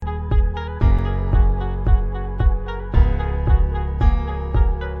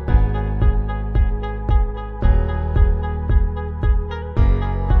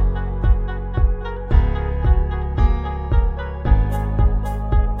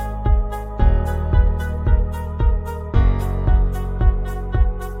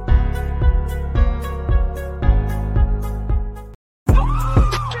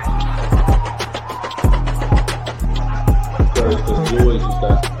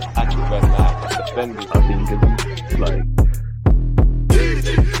suspended, I think, isn't like.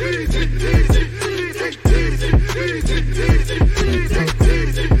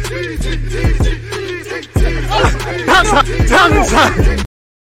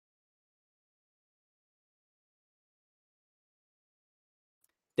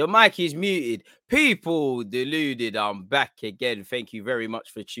 The mic is muted. People deluded. I'm back again. Thank you very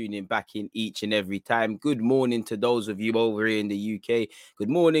much for tuning back in each and every time. Good morning to those of you over here in the UK. Good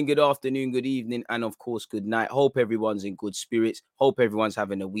morning, good afternoon, good evening, and of course, good night. Hope everyone's in good spirits. Hope everyone's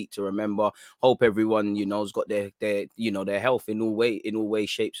having a week to remember. Hope everyone, has got their health in all ways,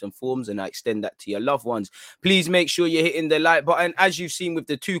 shapes, and forms. And I extend that to your loved ones. Please make sure you're hitting the like button. As you've seen with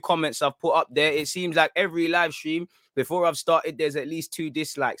the 2 comments I've put up there, it seems like every live stream before I've started, there's at least 2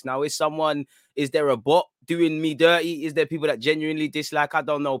 dislikes. Now, is there a bot doing me dirty? Is there people that genuinely dislike? I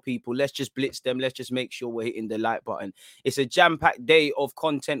don't know, people. Let's just blitz them. Let's just make sure we're hitting the like button. It's a jam-packed day of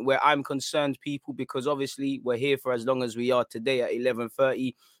content where I'm concerned, people, because obviously we're here for as long as we are today at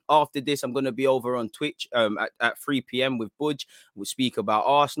 11:30. After this, I'm going to be over on Twitch at 3 p.m. with Budge. We'll speak about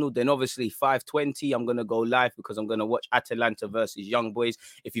Arsenal. Then obviously 5:20, I'm going to go live because I'm going to watch Atalanta versus Young Boys.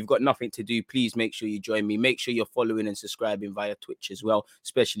 If you've got nothing to do, please make sure you join me. Make sure you're following and subscribing via Twitch as well,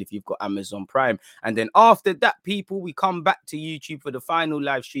 especially if you've got Amazon Prime. And then after that, people, we come back to YouTube for the final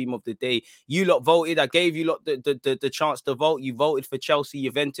live stream of the day. You lot voted. I gave you lot the chance to vote. You voted for Chelsea,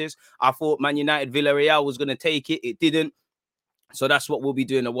 Juventus. I thought Man United, Villarreal was going to take it. It didn't. So that's what we'll be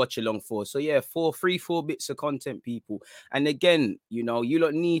doing a watch along for. So yeah, 4 bits of content, people. And again, you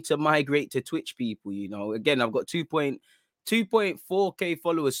lot need to migrate to Twitch, people. Again, I've got 2.4k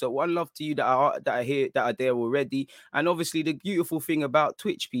followers. So one love to you that are here, that are there already. And obviously the beautiful thing about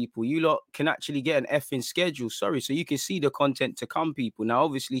Twitch, people, you lot can actually get an effing schedule. So you can see the content to come, people. Now,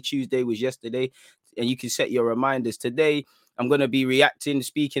 obviously Tuesday was yesterday, and you can set your reminders. Today I'm going to be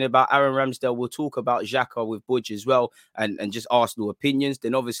speaking about Aaron Ramsdale. We'll talk about Xhaka with Budge as well, and just Arsenal opinions.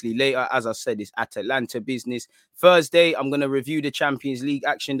 Then obviously later, as I said, it's Atalanta business. Thursday, I'm going to review the Champions League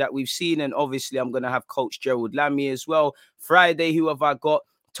action that we've seen, and obviously I'm going to have Coach Gerald Lamy as well. Friday, who have I got?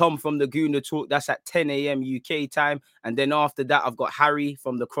 Tom from the Gooner Talk. That's at 10 a.m. UK time. And then after that, I've got Harry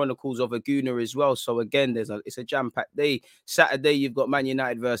from the Chronicles of a Gooner as well. So again, it's a jam-packed day. Saturday, you've got Man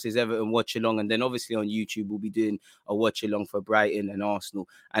United versus Everton watch along. And then obviously on YouTube, we'll be doing a watch along for Brighton and Arsenal.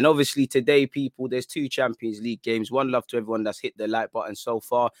 And obviously today, people, there's 2 Champions League games. One love to everyone that's hit the like button so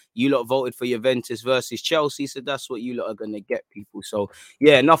far. You lot voted for Juventus versus Chelsea. So that's what you lot are going to get, people. So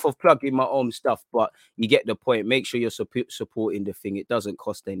yeah, enough of plugging my own stuff, but you get the point. Make sure you're supporting the thing. It doesn't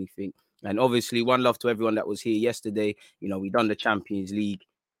cost anything. And obviously one love to everyone that was here yesterday. We done the Champions League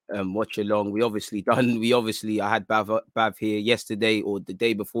watch along. I had Bav here yesterday, or the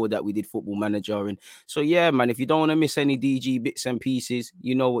day before that we did Football Manager. And so yeah, man, if you don't want to miss any DG bits and pieces,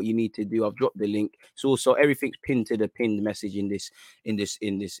 you know what you need to do. I've dropped the link. So also everything's pinned to the pinned message in this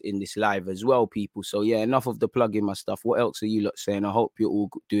live as well, people. So yeah, enough of the plugging my stuff. What else are you lot saying? I hope you're all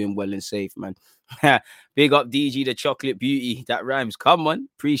doing well and safe, man. Big up DG, the chocolate beauty. That rhymes. Come on.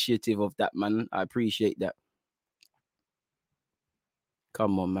 Appreciative of that, man. I appreciate that.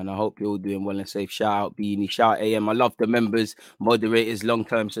 Come on, man. I hope you're all doing well and safe. Shout out Beanie, shout out AM. I love the members, moderators,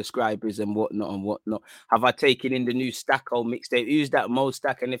 long-term subscribers and whatnot. Have I taken in the new Stacko mixtape? Who's that Mo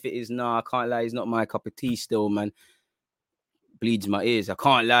Stack? And if it is, nah, I can't lie. It's not my cup of tea still, man. Bleeds my ears. I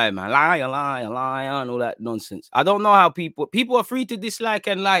can't lie, man. Lie, and all that nonsense. I don't know how people are free to dislike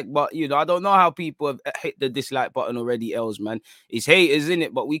and like, but I don't know how people have hit the dislike button already, else, man. It's haters, in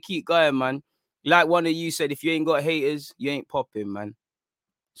it, but we keep going, man. Like one of you said, if you ain't got haters, you ain't popping, man.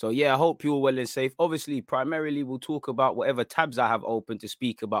 So yeah, I hope you're well and safe. Obviously, primarily we'll talk about whatever tabs I have open to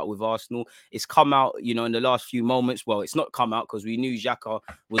speak about with Arsenal. It's come out, in the last few moments. Well, it's not come out because we knew Xhaka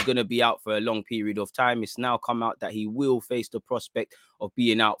was going to be out for a long period of time. It's now come out that he will face the prospect of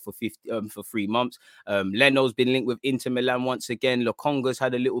being out for 3 months. Leno's been linked with Inter Milan once again. Lokonga's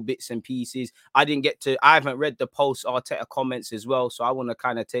had a little bits and pieces. I haven't read the post Arteta comments as well, so I want to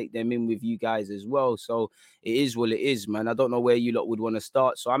kind of take them in with you guys as well. So it is what it is, man. I don't know where you lot would want to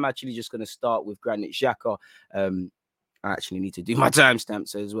start. So I'm actually just going to start with Granit Xhaka. I actually need to do my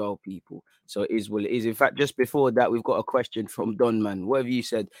timestamps as well, people. So it is what it is. In fact, just before that, we've got a question from Don, man. What have you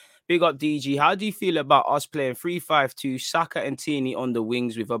said? Big up, DG. How do you feel about us playing 3-5-2, Saka and Tierney on the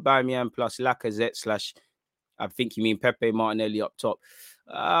wings with Aubameyang plus Lacazette / I think you mean Pepe Martinelli up top?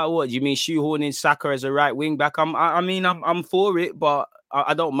 What do you mean, shoehorning Saka as a right wing back? I'm for it, but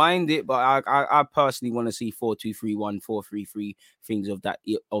I don't mind it. But I personally want to see 4-2-3-1, 4-3-3, things of that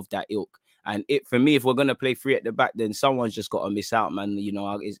ilk. And for me, if we're going to play 3 at the back, then someone's just got to miss out, man.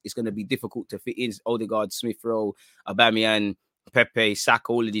 It's going to be difficult to fit in Odegaard, Smith Rowe, Aubameyang, Pepe,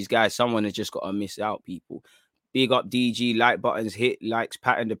 Saka, all of these guys, someone has just got to miss out, people. Big up DG, like buttons, hit, likes,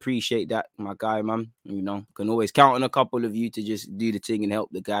 pattern, appreciate that, my guy, man. You know, can always count on a couple of you to just do the thing and help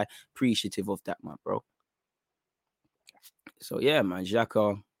the guy. Appreciative of that, my bro. So yeah, man,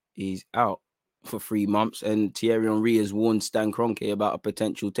 Xhaka is out for 3 months, and Thierry Henry has warned Stan Kroenke about a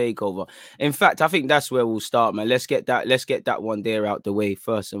potential takeover. In fact, I think that's where we'll start, man. Let's get that one there out the way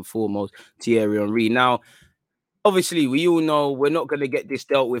first and foremost. Thierry Henry. Now, obviously, we all know we're not going to get this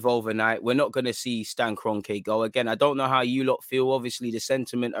dealt with overnight. We're not going to see Stan Kroenke go. Again, I don't know how you lot feel. Obviously, the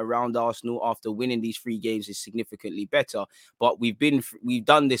sentiment around Arsenal after winning these 3 games is significantly better. But we've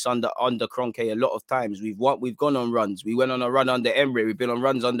done this under Kroenke a lot of times. We've gone on runs. We went on a run under Emery. We've been on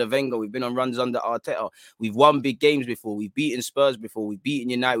runs under Wenger. We've been on runs under Arteta. We've won big games before. We've beaten Spurs before. We've beaten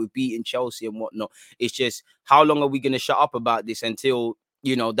United. We've beaten Chelsea and whatnot. It's just, how long are we going to shut up about this until,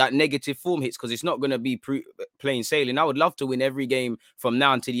 you know, that negative form hits? Because it's not going to be plain sailing. I would love to win every game from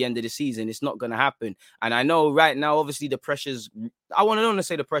now until the end of the season. It's not going to happen. And I know right now, obviously, the pressure's, I don't want to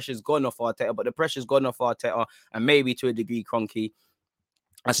say the pressure's gone off Arteta, but the pressure's gone off Arteta and maybe to a degree Kroenke.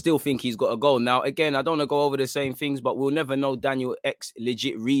 I still think he's got a goal. Now, again, I don't want to go over the same things, but we'll never know Daniel Ek's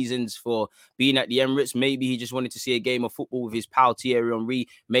legit reasons for being at the Emirates. Maybe he just wanted to see a game of football with his pal Thierry Henry.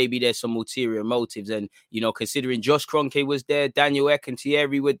 Maybe there's some ulterior motives. And, you know, considering Josh Kroenke was there, Daniel Ek and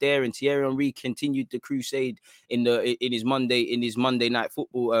Thierry were there, and Thierry Henry continued the crusade in his Monday night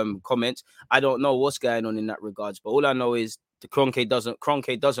football comments. I don't know what's going on in that regards, but all I know is the Kroenke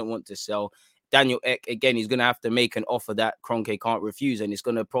doesn't want to sell. Daniel Ek, again, he's going to have to make an offer that Kroenke can't refuse. And it's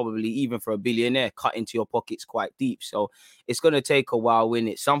going to probably, even for a billionaire, cut into your pockets quite deep. So it's going to take a while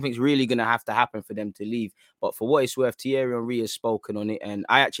when something's really going to have to happen for them to leave. But for what it's worth, Thierry Henry has spoken on it. And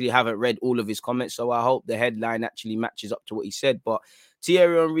I actually haven't read all of his comments, so I hope the headline actually matches up to what he said. But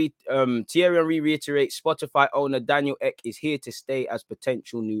Thierry Henry reiterates Spotify owner Daniel Ek is here to stay as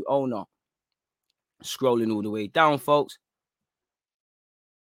potential new owner. Scrolling all the way down, folks.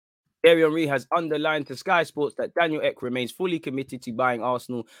 Thierry Henry has underlined to Sky Sports that Daniel Ek remains fully committed to buying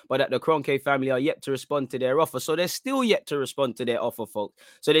Arsenal, but that the Kroenke family are yet to respond to their offer. So they're still yet to respond to their offer, folks.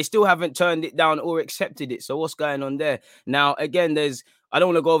 So they still haven't turned it down or accepted it. So what's going on there? Now, again, I don't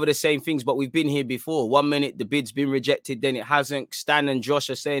want to go over the same things, but we've been here before. 1 minute, the bid's been rejected, then it hasn't. Stan and Josh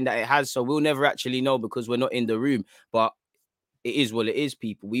are saying that it has. So we'll never actually know because we're not in the room. But it is what it is,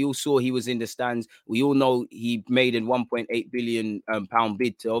 people. We all saw he was in the stands. We all know he made a 1.8 billion pound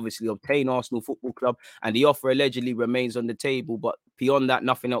bid to obviously obtain Arsenal Football Club, and the offer allegedly remains on the table. But beyond that,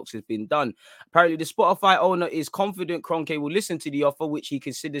 nothing else has been done. Apparently, the Spotify owner is confident Kroenke will listen to the offer, which he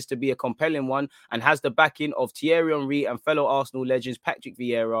considers to be a compelling one, and has the backing of Thierry Henry and fellow Arsenal legends Patrick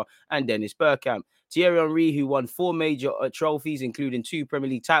Vieira and Dennis Bergkamp. Thierry Henry, who won 4 major trophies, including 2 Premier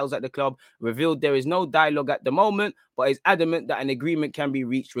League titles at the club, revealed there is no dialogue at the moment, but is adamant that an agreement can be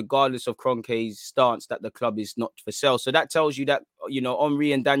reached regardless of Kroenke's stance that the club is not for sale. So that tells you that, you know,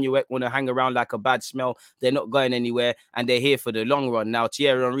 Henry and Daniel Ek want to hang around like a bad smell. They're not going anywhere, and they're here for the long run. Now,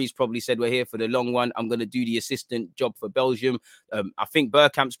 Thierry Henry's probably said, we're here for the long run. I'm going to do the assistant job for Belgium. I think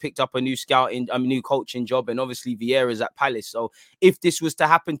Bergkamp's picked up a new new coaching job, and obviously Vieira's at Palace. So if this was to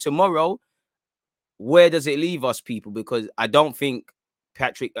happen tomorrow, where does it leave us, people? Because I don't think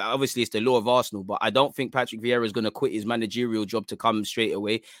Patrick, obviously it's the law of Arsenal, but I don't think Patrick Vieira is going to quit his managerial job to come straight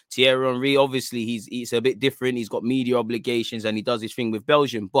away. Thierry Henry, obviously he's a bit different. He's got media obligations and he does his thing with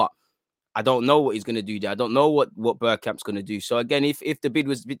Belgium, but I don't know what he's going to do there. I don't know what Bergkamp's going to do. So again, if the bid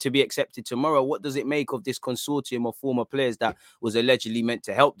was to be accepted tomorrow, what does it make of this consortium of former players that was allegedly meant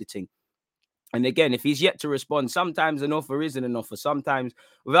to help the team? And again, if he's yet to respond, sometimes an offer isn't an offer. Sometimes,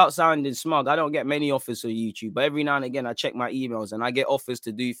 without sounding smug, I don't get many offers on YouTube, but every now and again, I check my emails and I get offers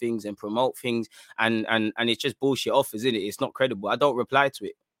to do things and promote things, and it's just bullshit offers, isn't it? It's not credible. I don't reply to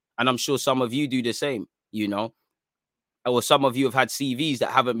it, and I'm sure some of you do the same. You know, or some of you have had CVs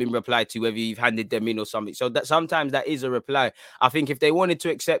that haven't been replied to, whether you've handed them in or something. So that sometimes that is a reply. I think if they wanted to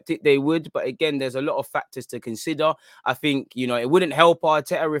accept it, they would. But again, there's a lot of factors to consider. I think, you know, it wouldn't help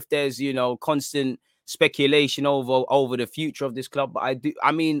Arteta if there's, you know, constant speculation over the future of this club. But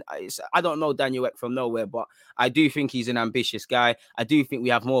I don't know Daniel Ek from nowhere, but I do think he's an ambitious guy. I do think we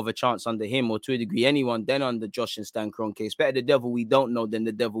have more of a chance under him, or to a degree anyone, than under Josh and Stan Kroenke. It's better the devil we don't know than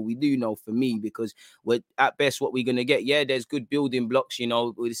the devil we do know, for me, because we're at best what we're going to get. Yeah, there's good building blocks, you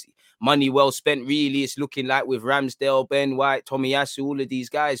know, with money well spent, really. It's looking like with Ramsdale, Ben White, Tomiyasu, all of these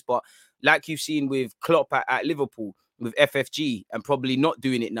guys. But like you've seen with Klopp at Liverpool, with FFG and probably not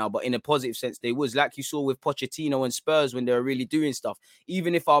doing it now, but in a positive sense, they was like you saw with Pochettino and Spurs when they were really doing stuff.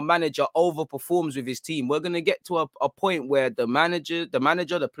 Even if our manager overperforms with his team, we're gonna get to a point where the manager,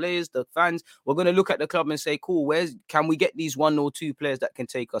 the players, the fans, we're gonna look at the club and say, cool, where's can we get these one or two players that can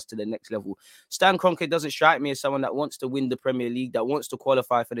take us to the next level? Stan Kroenke doesn't strike me as someone that wants to win the Premier League, that wants to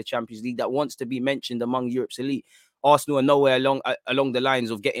qualify for the Champions League, that wants to be mentioned among Europe's elite. Arsenal are nowhere along the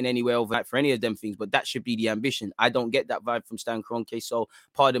lines of getting anywhere overnight for any of them things, but that should be the ambition. I don't get that vibe from Stan Kroenke, so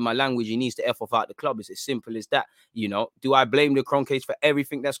pardon my language, he needs to F off out the club. It's as simple as that. Do I blame the Kroenkes for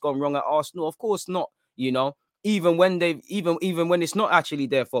everything that's gone wrong at Arsenal? Of course not. Even when when it's not actually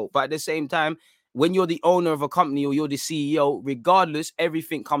their fault, but at the same time, when you're the owner of a company or you're the CEO, regardless,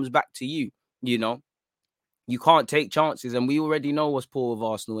 everything comes back to you. You can't take chances, and we already know what's poor with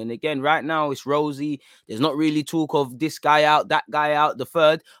Arsenal. And again, right now it's rosy. There's not really talk of this guy out, that guy out, the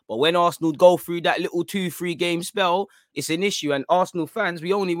third. But when Arsenal go through that little 2-3 game spell, it's an issue. And Arsenal fans,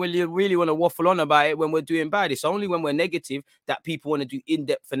 we only really want to waffle on about it when we're doing bad. It's only when we're negative that people want to do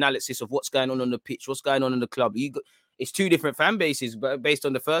in-depth analysis of what's going on the pitch, what's going on in the club. It's two different fan bases, but based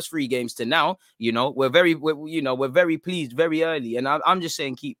on the first 3 games to now, we're very pleased very early. And I'm just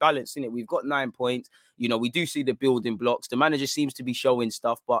saying, keep balancing it. We've got 9 points. We do see the building blocks. The manager seems to be showing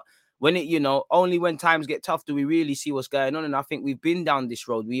stuff, but when only when times get tough do we really see what's going on. And I think we've been down this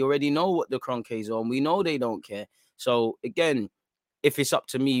road. We already know what the Kroenkes are, and we know they don't care. So again, if it's up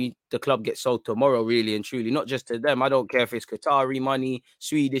to me, the club gets sold tomorrow, really and truly, not just to them. I don't care if it's Qatari money,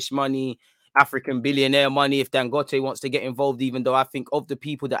 Swedish money, African billionaire money, if Dangote wants to get involved, even though I think of the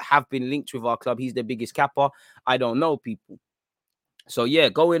people that have been linked with our club, he's the biggest capper. I don't know people. So yeah,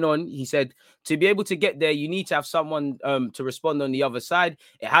 going on, he said, to be able to get there, you need to have someone to respond on the other side.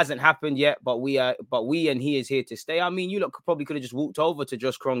 It hasn't happened yet, but we and he is here to stay. I mean, you lot probably could have just walked over to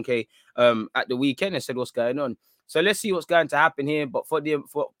Josh Kroenke at the weekend and said what's going on. So let's see what's going to happen here. But for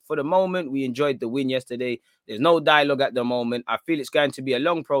the moment, we enjoyed the win yesterday. There's no dialogue at the moment. I feel it's going to be a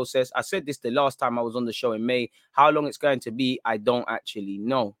long process. I said this the last time I was on the show in May. How long it's going to be, I don't actually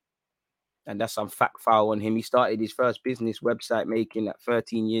know. And that's some fact file on him. He started his first business website making at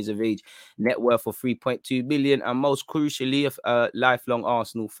 13 years of age, net worth of 3.2 billion, and most crucially, a lifelong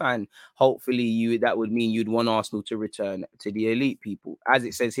Arsenal fan. Hopefully, that would mean you'd want Arsenal to return to the elite, people, as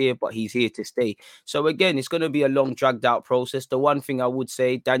it says here. But he's here to stay. So again, it's going to be a long, dragged out process. The one thing I would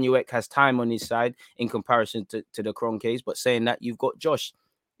say, Daniel Ek has time on his side in comparison to the Kroenkes. But saying that, you've got Josh.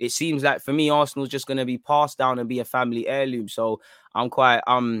 It seems like for me, Arsenal's just going to be passed down and be a family heirloom. So I'm quite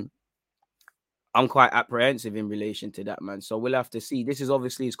apprehensive in relation to that, man. So we'll have to see. This is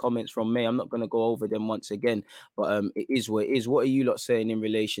obviously his comments from May. I'm not going to go over them once again, but it is what it is. What are you lot saying in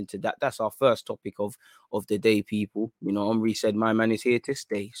relation to that? That's our first topic of the day, people. Omri said, my man is here to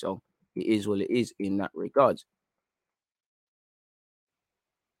stay. So it is what it is in that regard.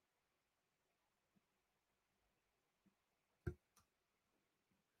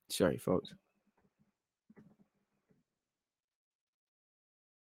 Sorry, folks.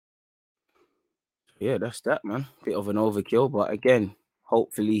 Yeah, that's that, man. Bit of an overkill, but again,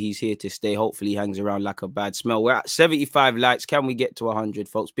 hopefully he's here to stay. Hopefully he hangs around like a bad smell. We're at 75 likes. Can we get to 100,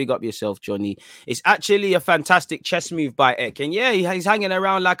 folks? Big up yourself, Johnny. It's actually a fantastic chess move by Ek. And yeah, he's hanging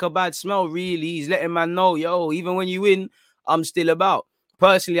around like a bad smell, really. He's letting man know, yo, even when you win, I'm still about.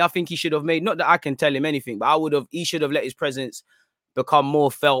 Personally, I think he should have made, not that I can tell him anything, but he should have let his presence become more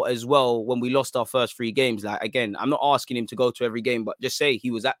felt as well when we lost our first 3 games. Like, again, I'm not asking him to go to every game, but just say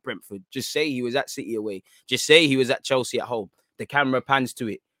he was at Brentford. Just say he was at City away. Just say he was at Chelsea at home. The camera pans to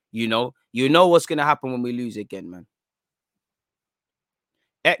it. You know what's going to happen when we lose again, man.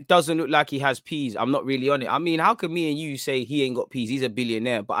 Ek doesn't look like he has peas. I'm not really on it. I mean, how can me and you say he ain't got peas? He's a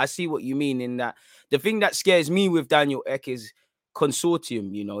billionaire. But I see what you mean in that. The thing that scares me with Daniel Ek is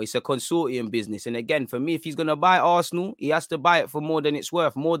consortium. It's a consortium business. And again, for me, if he's going to buy Arsenal, he has to buy it for more than it's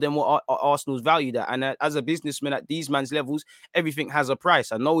worth, more than what Arsenal's valued at. And as a businessman at these man's levels, everything has a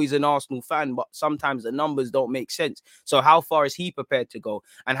price. I know he's an Arsenal fan, but sometimes the numbers don't make sense. So how far is he prepared to go?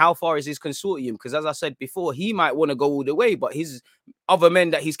 And how far is his consortium? Because as I said before, he might want to go all the way, but his other men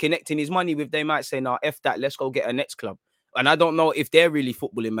that he's connecting his money with, they might say, nah, F that, let's go get a next club. And I don't know if they're really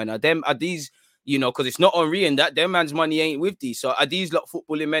footballing men. Are these, because it's not Henry and that, their man's money ain't with these. So are these lot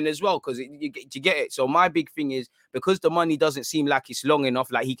footballing men as well? Because you get it. So my big thing is, because the money doesn't seem like it's long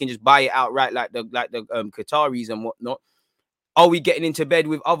enough, like he can just buy it outright like the Qataris and whatnot. Are we getting into bed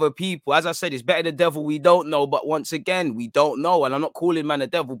with other people? As I said, it's better the devil we don't know. But once again, we don't know. And I'm not calling man a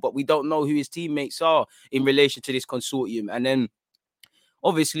devil, but we don't know who his teammates are in relation to this consortium. And then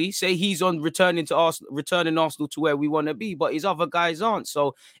obviously say he's on returning Arsenal to where we want to be, but his other guys aren't.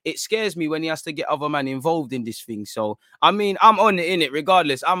 So it scares me when he has to get other man involved in this thing. So I mean, I'm on it in it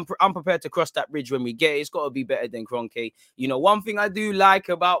regardless. I'm prepared to cross that bridge when we get it. It's got to be better than Kroenke. You know, one thing I do like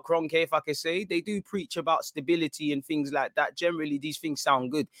about Kroenke, if I can say, they do preach about stability and things like that. Generally, these things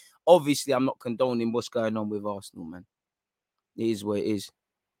sound good. Obviously, I'm not condoning what's going on with Arsenal, man. It is what it is.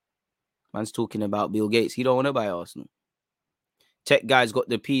 Man's talking about Bill Gates. He don't want to buy Arsenal. Tech guy's got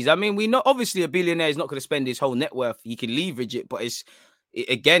the P's. I mean, we know obviously a billionaire is not going to spend his whole net worth. He can leverage it, but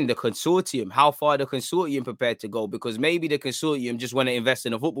again, the consortium, how far the consortium prepared to go, because maybe the consortium just want to invest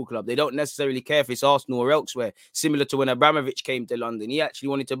in a football club. They don't necessarily care if it's Arsenal or elsewhere. Similar to when Abramovich came to London, he actually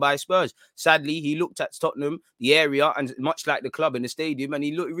wanted to buy Spurs. Sadly, he looked at Tottenham, the area, and much like the club and the stadium, and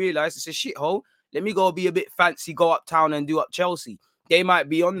he realized it's a shithole. Let me go be a bit fancy, go uptown and do up Chelsea. They might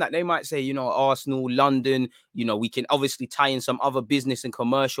be on that. They might say, you know, Arsenal, London, you know, we can obviously tie in some other business and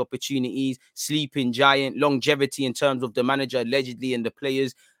commercial opportunities, sleeping giant, longevity in terms of the manager allegedly and the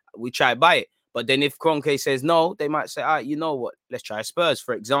players. We try to buy it. But then if Kroenke says no, they might say, all right, you know what? Let's try Spurs,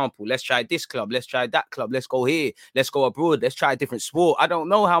 for example. Let's try this club. Let's try that club. Let's go here. Let's go abroad. Let's try a different sport. I don't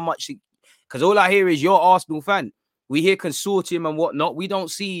know how much, because all I hear is you're Arsenal fan. We hear consortium and whatnot. We don't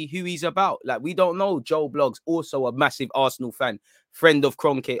see who he's about. Like, we don't know Joe Bloggs, also a massive Arsenal fan, friend of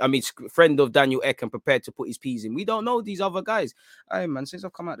Kroenke. I mean, friend of Daniel Ek and prepared to put his P's in. We don't know these other guys. Hey, man, since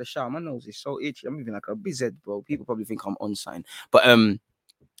I've come out the shower, my nose is so itchy. I'm even like a bized, bro. People probably think I'm on sign. But,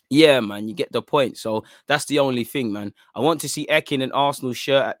 yeah, man, you get the point. So that's the only thing, man. I want to see Ek in an Arsenal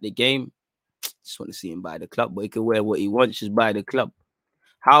shirt at the game. Just want to see him buy the club, but he can wear what he wants, just buy the club.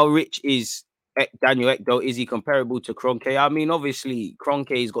 How rich is Daniel Ek, though? Is he comparable to Kroenke? I mean, obviously,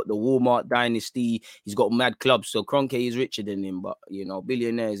 Kroenke's got the Walmart dynasty. He's got mad clubs, so Kroenke is richer than him. But, you know,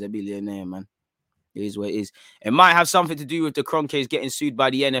 billionaire is a billionaire, man. It is what it is. It might have something to do with the Kroenkes getting sued by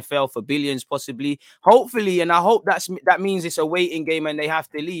the NFL for billions, possibly. Hopefully, and I hope that means it's a waiting game and they have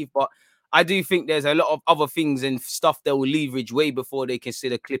to leave. But I do think there's a lot of other things and stuff they will leverage way before they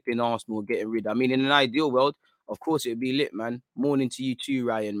consider clipping Arsenal or getting rid. I mean, in an ideal world, of course, it'd be lit, man. Morning to you too,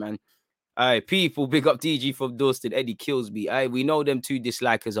 Ryan, man. All right, people, big up DG from Dorset. Eddie Kilsby. All right, we know them two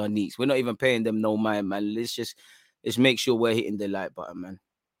dislikers are neats. We're not even paying them no mind, man. Let's make sure we're hitting the like button, man.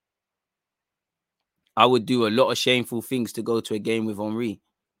 I would do a lot of shameful things to go to a game with Henry.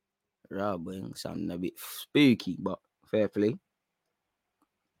 Robbing sounding a bit spooky, but fair play.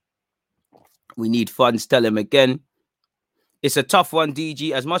 We need funds. Tell him again. It's a tough one,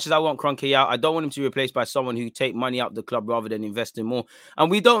 DG. As much as I want Kroenke out, I don't want him to be replaced by someone who take money out of the club rather than investing more. And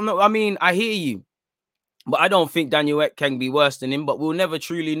we don't know. I mean, I hear you, but I don't think Daniel Ek can be worse than him. But we'll never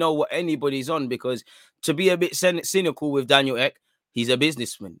truly know what anybody's on, because to be a bit cynical with Daniel Ek, he's a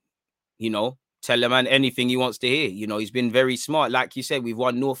businessman. You know, tell the man anything he wants to hear. You know, he's been very smart. Like you said, we've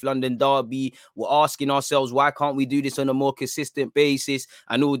won North London Derby. We're asking ourselves, why can't we do this on a more consistent basis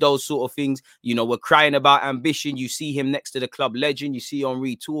and all those sort of things? You know, we're crying about ambition. You see him next to the club legend. You see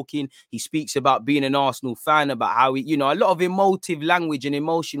Henry talking. He speaks about being an Arsenal fan, about how he, you know, a lot of emotive language and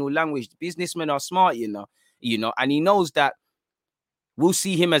emotional language. Businessmen are smart, you know, and he knows that we'll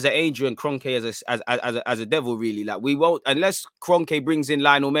see him as an angel and Kroenke as a devil, really. Like, we won't, unless Kroenke brings in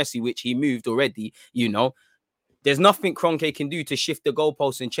Lionel Messi, which he moved already, you know. There's nothing Kroenke can do to shift the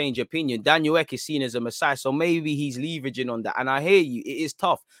goalposts and change opinion. Daniel Ek is seen as a messiah, so maybe he's leveraging on that. And I hear you, it is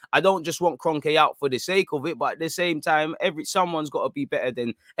tough. I don't just want Kroenke out for the sake of it, but at the same time, anyone's got to be better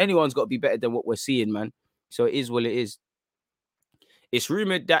than what we're seeing, man. So it is what it is. It's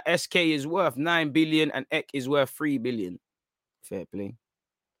rumored that SK is worth 9 billion and Ek is worth 3 billion. Fair play.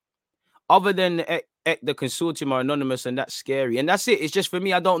 Other than the consortium are anonymous, and that's scary. And that's it. It's just, for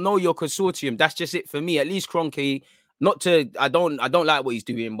me, I don't know your consortium. That's just it for me. At least Kroenke, I don't like what he's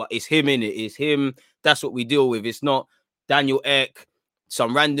doing, but it's him, innit? It's him. That's what we deal with. It's not Daniel Ek,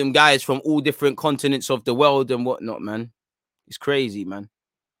 some random guys from all different continents of the world and whatnot, man. It's crazy, man.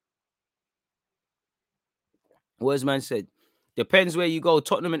 Where's man said? Depends where you go.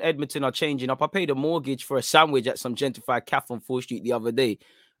 Tottenham and Edmonton are changing up. I paid a mortgage for a sandwich at some gentrified cafe on 4th Street the other day.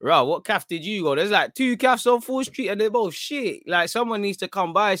 Right, what calf did you go? There's like 2 calves on 4th Street and they're both shit. Like, someone needs to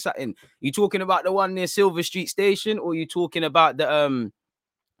come by something. You talking about the one near Silver Street Station, or you talking about the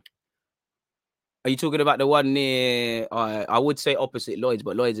Are you talking about the one near? I would say opposite Lloyd's,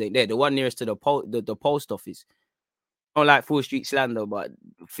 but Lloyd's ain't there. The one nearest to the post office. I don't like 4th Street slander, but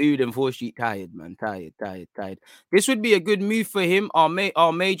food and 4th Street tired, man. Tired. This would be a good move for him.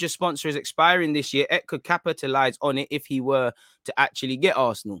 Our major sponsor is expiring this year. Ek could capitalize on it if he were to actually get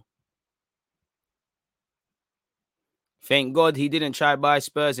Arsenal. Thank God he didn't try buy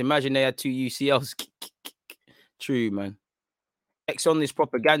Spurs. Imagine they had 2 UCLs. True, man. X on this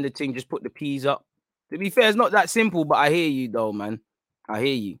propaganda thing, just put the P's up. To be fair, it's not that simple, but I hear you though, man. I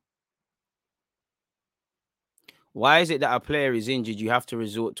hear you. Why is it that a player is injured, you have to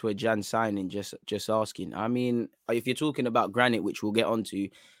resort to a Jan signing? Just asking. I mean, if you're talking about Granit, which we'll get onto,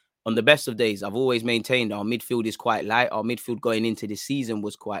 on the best of days, I've always maintained our midfield is quite light. Our midfield going into the season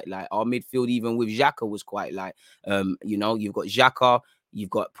was quite light. Our midfield, even with Xhaka, was quite light. You know, you've got Xhaka,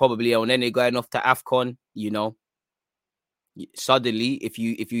 you've got probably El Nene going off to AFCON, you know. Suddenly, if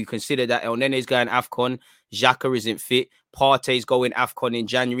you consider that El Nene's going AFCON, Xhaka isn't fit, Partey's going AFCON in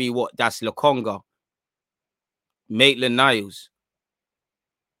January, what? That's Lokonga, Maitland-Niles.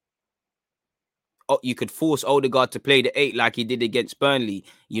 Oh, you could force Odegaard to play the 8 like he did against Burnley.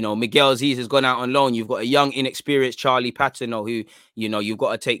 You know, Miguel Aziz has gone out on loan. You've got a young, inexperienced Charlie Patino who, you know, you've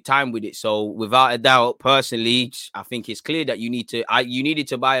got to take time with it. So without a doubt, personally, I think it's clear that you needed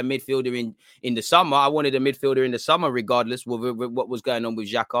to buy a midfielder in the summer. I wanted a midfielder in the summer, regardless of what was going on with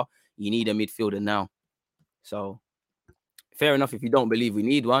Xhaka. You need a midfielder now. So fair enough if you don't believe we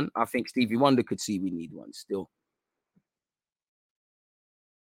need one. I think Stevie Wonder could see we need one still.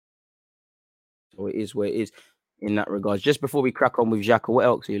 So it is where it is in that regard. Just before we crack on with Xhaka, what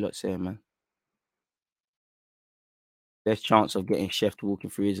else are you lot saying, man? Best chance of getting Chef walking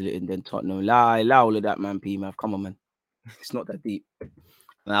through Islington than Tottenham. Lie all of that, man, P-Mav. Come on, man. It's not that deep.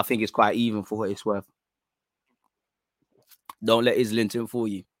 And I think it's quite even for what it's worth. Don't let Islington fool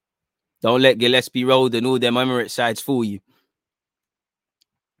you. Don't let Gillespie Road and all them Emirates sides fool you.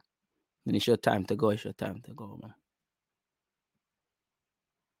 And it's your time to go. It's your time to go, man.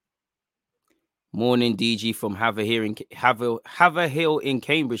 Morning, DG from Haverhill in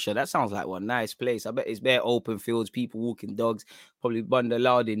Cambridgeshire. That sounds like one nice place. I bet it's bare open fields, people walking dogs, probably bundle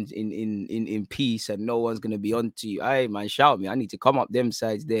loud in peace, and no one's gonna be on to you. Hey man, shout me. I need to come up them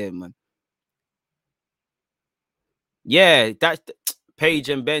sides there, man. Yeah, that's Page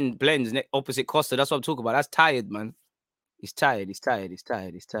and Ben blends opposite Costa. That's what I'm talking about. That's tired, man. It's tired.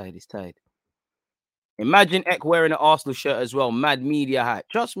 Imagine Eck wearing an Arsenal shirt as well. Mad media hype.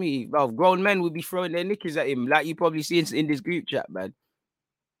 Trust me, bro. Grown men would be throwing their knickers at him, like you probably see in this group chat, man.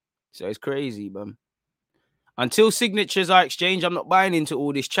 So it's crazy, man. Until signatures are exchanged, I'm not buying into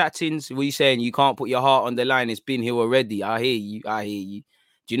all this chattings. What are you saying? You can't put your heart on the line. It's been here already. I hear you.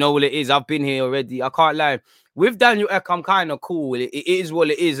 Do you know what it is? I've been here already. I can't lie. With Daniel Eck, I'm kind of cool. It is what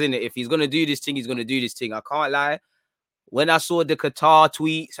it is, isn't it? If he's going to do this thing, he's going to do this thing. I can't lie. When I saw the Qatar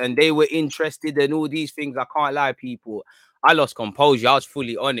tweets and they were interested in all these things, I can't lie, people. I lost composure. I was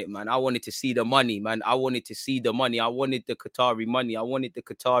fully on it, man. I wanted to see the money, man. I wanted to see the money. I wanted the Qatari money. I wanted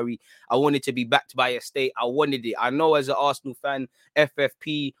to be backed by a state. I wanted it. I know as an Arsenal fan,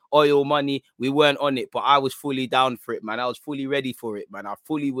 FFP, oil money, we weren't on it, but I was fully down for it, man. I was fully ready for it, man. I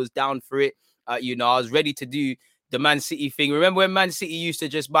fully was down for it. You know, I was ready to do the Man City thing. Remember when Man City used to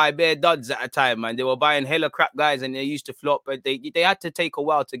just buy bare duds at a time, man? They were buying hella crap guys and they used to flop, but they had to take a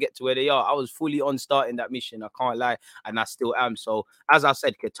while to get to where they are. I was fully on starting that mission. I can't lie. And I still am. So as I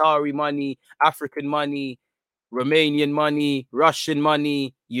said, Qatari money, African money, Romanian money, Russian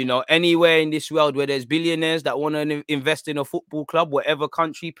money, you know, anywhere in this world where there's billionaires that want to invest in a football club, whatever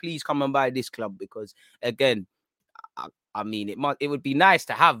country, please come and buy this club. Because again, I mean, it would be nice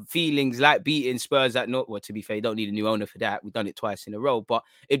to have feelings like beating Spurs at well, to be fair, you don't need a new owner for that. We've done it twice in a row, but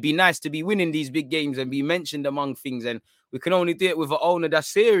it'd be nice to be winning these big games and be mentioned among things. And we can only do it with an owner that's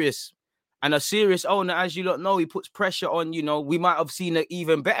serious. And a serious owner, as you lot know, he puts pressure on, you know, we might have seen an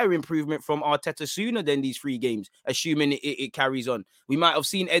even better improvement from Arteta sooner than these 3 games, assuming it carries on. We might have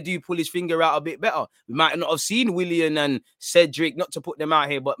seen Edu pull his finger out a bit better. We might not have seen Willian and Cedric, not to put them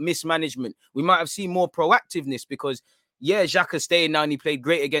out here, but mismanagement. We might have seen more proactiveness because yeah, Xhaka's staying now and he played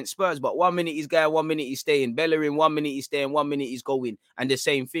great against Spurs, but 1 minute he's going, 1 minute he's staying. Bellerin, 1 minute he's staying, 1 minute he's going. And the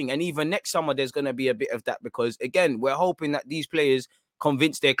same thing. And even next summer, there's going to be a bit of that because, again, we're hoping that these players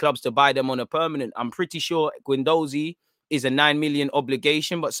convince their clubs to buy them on a permanent. I'm pretty sure Guendouzi is a 9 million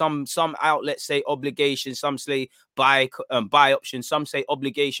obligation, but some outlets say obligation, some say buy option, some say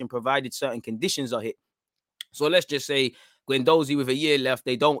obligation provided certain conditions are hit. So let's just say Guendouzi with a year left,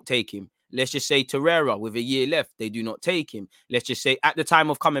 they don't take him. Let's just say Torreira with a year left, they do not take him. Let's just say at the time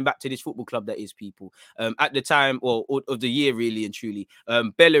of coming back to this football club, that is, people. At the time of the year, really and truly.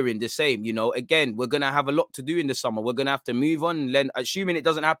 Bellerin, the same. You know, again, we're going to have a lot to do in the summer. We're going to have to move on. Assuming it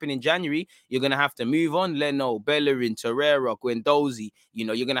doesn't happen in January, you're going to have to move on. Leno, Bellerin, Torreira, Guendouzi. You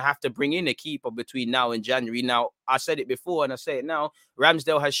know, you're going to have to bring in a keeper between now and January. Now, I said it before and I say it now.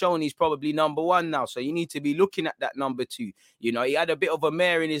 Ramsdale has shown he's probably number 1 now. So you need to be looking at that number 2. You know, he had a bit of a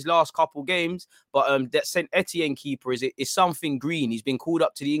mare in his last couple games, but that Saint Etienne keeper is something green. He's been called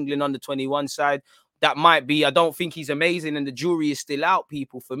up to the England under-21 side. that might be. I don't think he's amazing, and the jury is still out,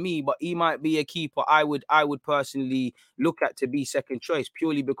 people, for me. But he might be a keeper I would personally look at to be second choice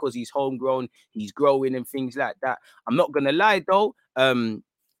purely because he's homegrown, he's growing, and things like that. I'm not gonna lie though.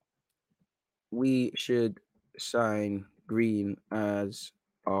 We should sign Green as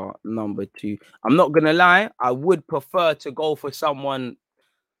our number 2. I'm not gonna lie. I would prefer to go for someone,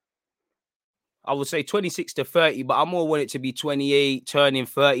 I would say 26 to 30, but I more want it to be 28, turning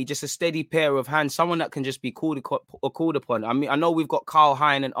 30, just a steady pair of hands, someone that can just be called upon. I mean, I know we've got Carl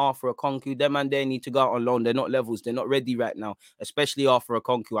Hine and Arthur Okonkwo. Them and they need to go out on loan. They're not levels. They're not ready right now, especially Arthur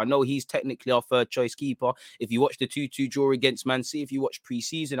Okonkwo. I know he's technically our third choice keeper. If you watch the 2-2 draw against Man City, if you watch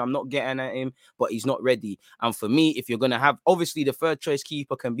pre-season, I'm not getting at him, but he's not ready. And for me, if you're going to have, obviously the third choice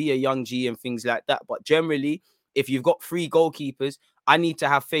keeper can be a young G and things like that, but generally, if you've got 3 goalkeepers, I need to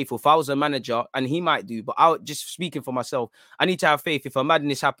have faith. If I was a manager, and he might do, but I just speaking for myself, I need to have faith. If a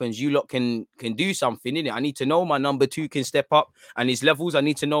madness happens, you lot can do something in it. I need to know my number 2 can step up and his levels. I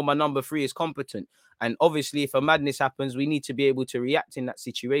need to know my number 3 is competent. And obviously, if a madness happens, we need to be able to react in that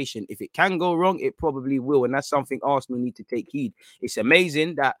situation. If it can go wrong, it probably will. And that's something Arsenal need to take heed. It's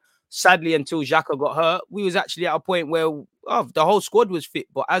amazing that sadly, until Xhaka got hurt, we was actually at a point where the whole squad was fit.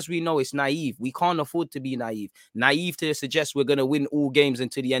 But as we know, it's naive. We can't afford to be naive. Naive to suggest we're going to win all games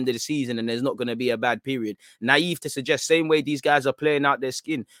until the end of the season and there's not going to be a bad period. Naive to suggest, same way these guys are playing out their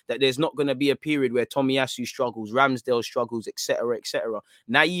skin, that there's not going to be a period where Tomiyasu struggles, Ramsdale struggles, etc., etc.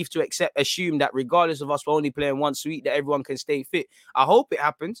 Naive to assume that regardless of us only playing once a week, that everyone can stay fit. I hope it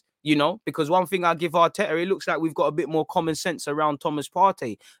happens, because one thing I give Arteta, it looks like we've got a bit more common sense around Thomas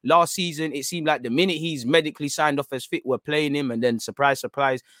Partey. Last season, it seemed like the minute he's medically signed off as fit, we're playing him, and then surprise,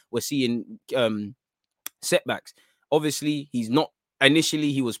 we're seeing setbacks. Obviously, he's not.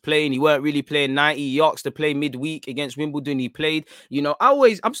 Initially, he was playing. He weren't really playing 90. He asked to play midweek against Wimbledon. He played.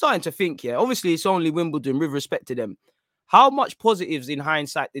 I'm starting to think, obviously, it's only Wimbledon, with respect to them. How much positives in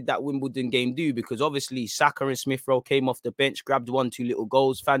hindsight did that Wimbledon game do? Because obviously Saka and Smith Rowe came off the bench, grabbed 1-2 little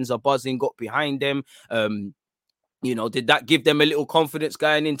goals. Fans are buzzing, got behind them. Did that give them a little confidence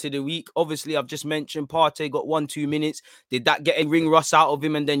going into the week? Obviously, I've just mentioned Partey got 1-2 minutes. Did that get a ring rust out of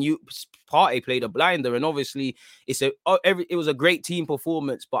him? And then Partey played a blinder. And obviously, it was a great team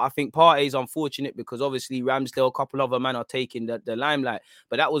performance. But I think Partey is unfortunate because obviously Ramsdale, a couple other men are taking the limelight.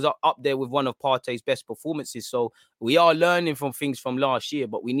 But that was up there with one of Partey's best performances. So we are learning from things from last year,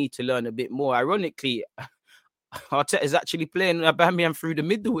 but we need to learn a bit more. Ironically, Arteta is actually playing Aubameyang through the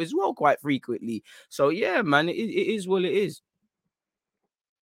middle as well quite frequently. So yeah, man, it is what it is.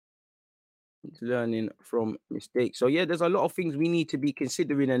 It's learning from mistakes. So yeah, there's a lot of things we need to be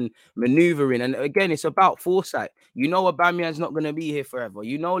considering and maneuvering. And again, it's about foresight. Aubameyang's not going to be here forever.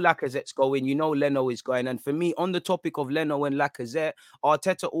 Lacazette's going. Leno is going. And for me, on the topic of Leno and Lacazette,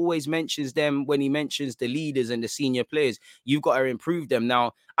 Arteta always mentions them when he mentions the leaders and the senior players. You've got to improve them.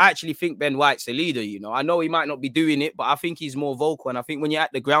 Now, I actually think Ben White's a leader. I know he might not be doing it, but I think he's more vocal. And I think when you're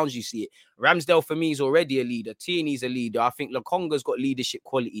at the grounds, you see it. Ramsdale, for me, is already a leader. Tierney's a leader. I think Lokonga's got leadership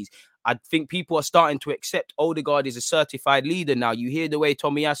qualities. I think people are starting to accept Odegaard is a certified leader now. You hear the way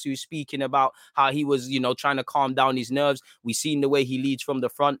Tomiyasu is speaking about how he was, trying to calm down his nerves. We've seen the way he leads from the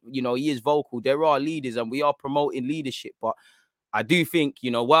front. He is vocal. There are leaders and we are promoting leadership. But I do think,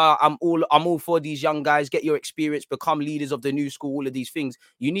 while I'm all for these young guys, get your experience, become leaders of the new school, all of these things,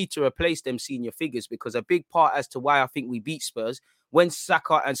 you need to replace them senior figures, because a big part as to why I think we beat Spurs, when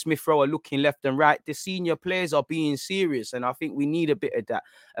Saka and Smith Rowe are looking left and right, the senior players are being serious. And I think we need a bit of that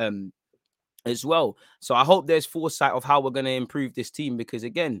as well. So I hope there's foresight of how we're going to improve this team, because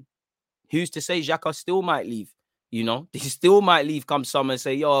again, who's to say Xhaka still might leave? He still might leave come summer and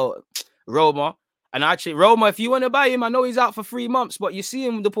say, yo, Roma. And actually, Roma, if you want to buy him, I know he's out for 3 months, but you see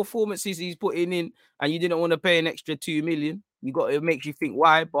him, the performances he's putting in, and you didn't want to pay an extra 2 million. It makes you think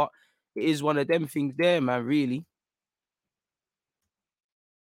why, but it is one of them things there, man, really.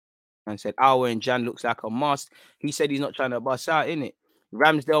 And said, Aouar and Jan looks like a must. He said he's not trying to bust out, innit?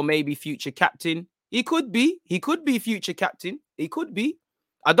 Ramsdale may be future captain. He could be. He could be future captain. He could be.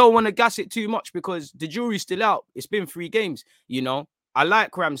 I don't want to gas it too much because the jury's still out. It's been 3 games, I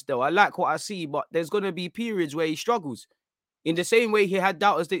like Ramsdale. I like what I see, but there's going to be periods where he struggles. In the same way he had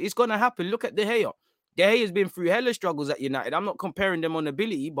doubters, that it's going to happen. Look at De Gea. De Gea's been through hella struggles at United. I'm not comparing them on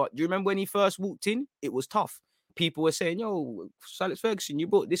ability, but do you remember when he first walked in? It was tough. People were saying, yo, Alex Ferguson, you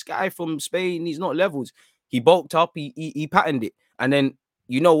brought this guy from Spain. He's not levels. He bulked up. He patterned it. And then,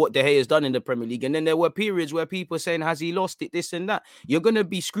 you know what De Gea has done in the Premier League. And then there were periods where people saying, has he lost it, this and that? You're going to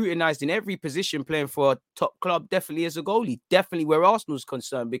be scrutinised in every position playing for a top club, definitely as a goalie, definitely where Arsenal's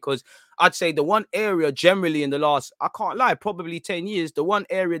concerned, because I'd say the one area generally in the last, I can't lie, probably 10 years, the one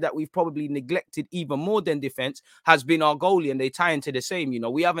area that we've probably neglected even more than defence has been our goalie, and they tie into the same. You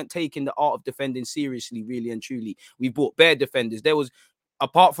know, we haven't taken the art of defending seriously, really and truly. We've bought bare defenders. There was,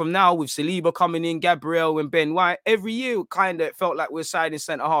 apart from now, with Saliba coming in, Gabriel and Ben White, every year kind of felt like we're signing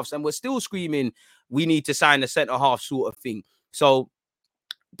centre halves, and we're still screaming we need to sign a centre half sort of thing. So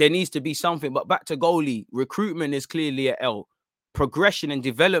there needs to be something. But back to goalie, recruitment is clearly an L. Progression and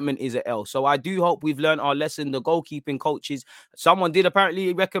development is an L. So I do hope we've learned our lesson. The goalkeeping coaches, someone did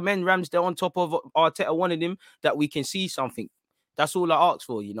apparently recommend Ramsdale on top of Arteta wanted him, that we can see something. That's all I ask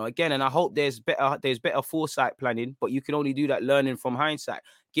for, you know, again. And I hope there's better foresight planning, but you can only do that learning from hindsight.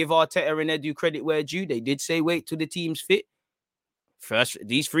 Give Arteta and Edu credit where due. They did say wait till the team's fit. First,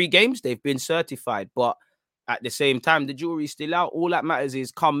 these 3 games, they've been certified, but at the same time, the jury's still out. All that matters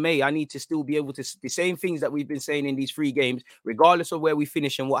is come May, I need to still be able to, the same things that we've been saying in these 3 games, regardless of where we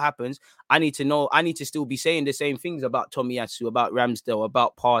finish and what happens. I need to still be saying the same things about Tomiyasu, about Ramsdale,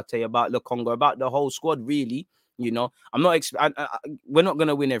 about Partey, about Lokonga, about the whole squad, really. You know, we're not going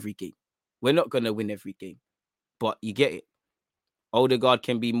to win every game. We're not going to win every game, but you get it. Odegaard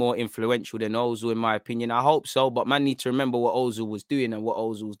can be more influential than Ozil, in my opinion. I hope so, but man need to remember what Ozil was doing and what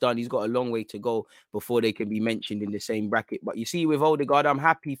Ozil's done. He's got a long way to go before they can be mentioned in the same bracket. But you see, with Odegaard, I'm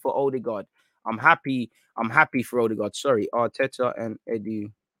happy for Odegaard. I'm happy for Odegaard. Sorry, Arteta and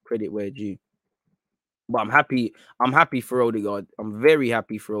Edu, credit where due. But I'm happy for Odegaard. I'm very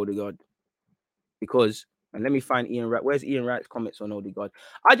happy for Odegaard. Because, and let me find Ian Wright. Where's Ian Wright's comments on Odegaard?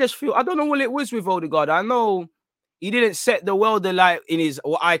 I just feel, I don't know what it was with Odegaard. I know he didn't set the world alight in his,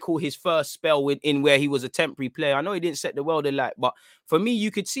 what I call his first spell in where he was a temporary player. I know he didn't set the world alight, but for me, you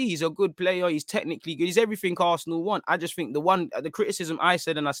could see he's a good player. He's technically good. He's everything Arsenal want. I just think the criticism I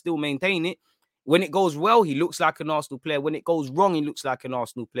said, and I still maintain it, when it goes well, he looks like an Arsenal player. When it goes wrong, he looks like an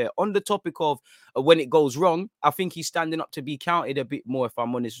Arsenal player. On the topic of when it goes wrong, I think he's standing up to be counted a bit more, if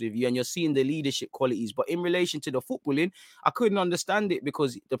I'm honest with you. And you're seeing the leadership qualities. But in relation to the footballing, I couldn't understand it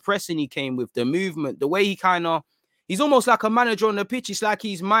because the pressing he came with, the movement, the way he he's almost like a manager on the pitch. It's like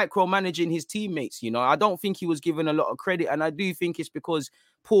he's micromanaging his teammates. You know, I don't think he was given a lot of credit. And I do think it's because,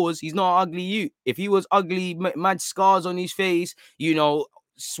 he's not an ugly youth. If he was ugly, mad scars on his face, you know,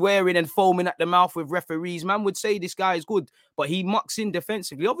 swearing and foaming at the mouth with referees, man would say this guy is good, but he mucks in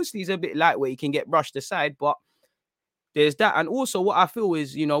defensively. Obviously, he's a bit lightweight. He can get brushed aside, but there's that. And also what I feel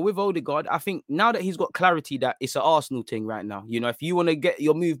is, you know, with Odegaard, I think now that he's got clarity that it's an Arsenal thing right now, you know, if you want to get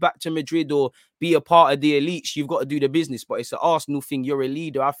your move back to Madrid or be a part of the elites, you've got to do the business, but it's an Arsenal thing. You're a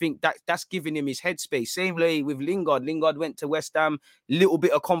leader. I think that's giving him his headspace. Same way with Lingard. Lingard went to West Ham, little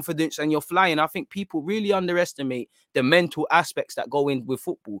bit of confidence and you're flying. I think people really underestimate the mental aspects that go in with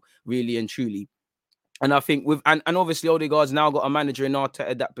football, really and truly. And I think and obviously Odegaard's now got a manager in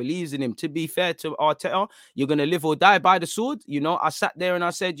Arteta that believes in him. To be fair to Arteta, you're going to live or die by the sword. You know, I sat there and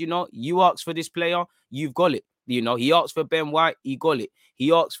I said, you know, you asked for this player, you've got it. You know, he asked for Ben White, he got it.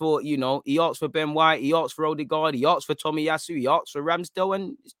 He asked for Ben White, he asked for Odegaard, he asked for Tomiyasu, he asked for Ramsdale,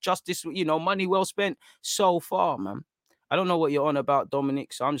 and justice, you know, money well spent so far, man. I don't know what you're on about,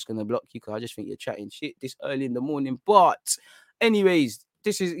 Dominic, so I'm just going to block you because I just think you're chatting shit this early in the morning. But anyways,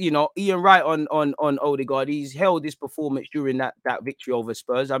 this is, you know, Ian Wright on Odegaard. He's held this performance during that victory over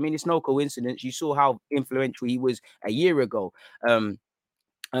Spurs. I mean, it's no coincidence. You saw how influential he was a year ago. And,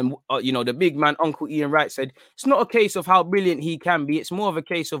 you know, the big man, Uncle Ian Wright, said, it's not a case of how brilliant he can be. It's more of a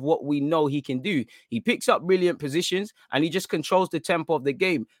case of what we know he can do. He picks up brilliant positions and he just controls the tempo of the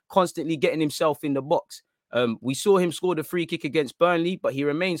game, constantly getting himself in the box. We saw him score the free kick against Burnley, but he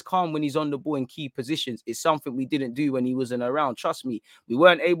remains calm when he's on the ball in key positions. It's something we didn't do when he wasn't around. Trust me, we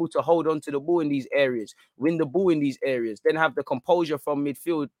weren't able to hold on to the ball in these areas, win the ball in these areas, then have the composure from a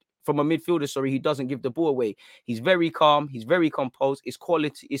midfielder, he doesn't give the ball away. He's very calm. He's very composed. It's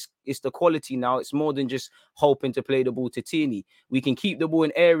quality. It's the quality now. It's more than just hoping to play the ball to Tierney. We can keep the ball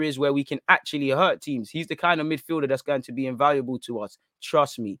in areas where we can actually hurt teams. He's the kind of midfielder that's going to be invaluable to us.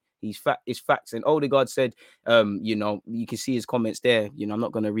 Trust me. It's facts. And Odegaard said, you know, you can see his comments there. You know, I'm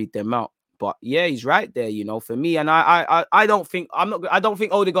not going to read them out. But yeah, he's right there, you know, for me. And I don't think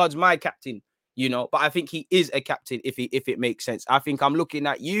Odegaard's my captain. You know, but I think he is a captain if it makes sense. I think I'm looking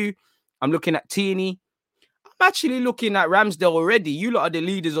at you. I'm looking at Tierney. I'm actually looking at Ramsdale already. You lot are the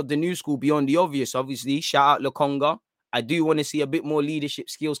leaders of the new school beyond the obvious, obviously. Shout out Lokonga. I do want to see a bit more leadership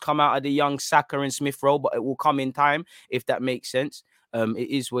skills come out of the young Saka and Smith Rowe, but it will come in time if that makes sense. It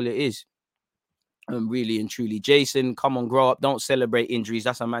is what it is. Really and truly. Jason, come on, grow up. Don't celebrate injuries.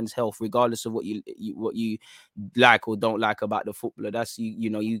 That's a man's health, regardless of what you like or don't like about the footballer. That's you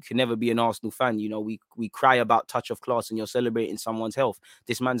know, you can never be an Arsenal fan. You know, we cry about touch of class and you're celebrating someone's health.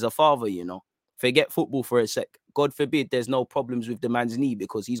 This man's a father, you know. Forget football for a sec. God forbid there's no problems with the man's knee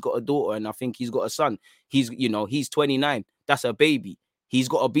because he's got a daughter and I think he's got a son. He's 29. That's a baby. He's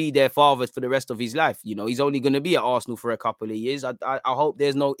got to be their father for the rest of his life. You know, he's only going to be at Arsenal for a couple of years. I hope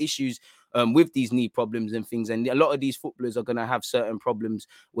there's no issues with these knee problems and things. And a lot of these footballers are going to have certain problems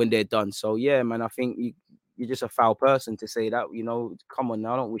when they're done. So, yeah, man, I think you're just a foul person to say that. You know, come on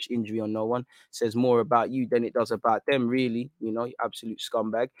now. I don't wish injury on no one. It says more about you than it does about them, really. You know, you absolute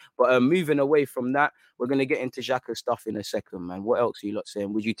scumbag. But moving away from that, we're going to get into Xhaka stuff in a second, man. What else are you lot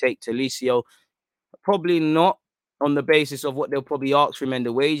saying? Would you take Talisio? Probably not, on the basis of what they'll probably ask for him and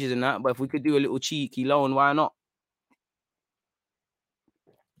the wages and that. But if we could do a little cheeky loan, why not?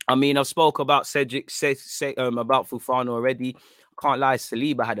 I mean, I've spoke about Cedric, about Fofana already. Can't lie,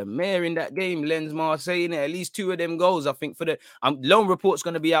 Saliba had a mare in that game. Lens Marseille in it. At least 2 of them goals. I think for the loan report's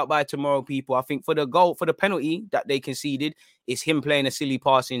going to be out by tomorrow, people. I think for the goal, for the penalty that they conceded, it's him playing a silly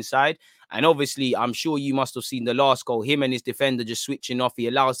pass inside. And obviously, I'm sure you must have seen the last goal. Him and his defender just switching off. He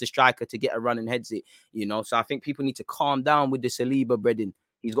allows the striker to get a run and heads it. You know, so I think people need to calm down with the Saliba breading.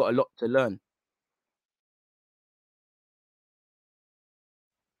 He's got a lot to learn.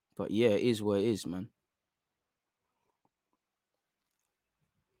 But yeah, it is what it is, man.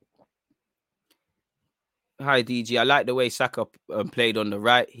 Hi, DG. I like the way Saka played on the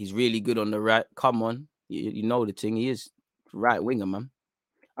right. He's really good on the right. Come on. You know the thing. He is right winger, man.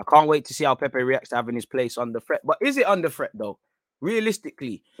 I can't wait to see how Pepe reacts to having his place under threat. But is it under threat, though?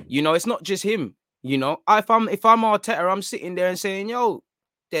 Realistically, you know, it's not just him. You know, if I'm Arteta, I'm sitting there and saying, yo,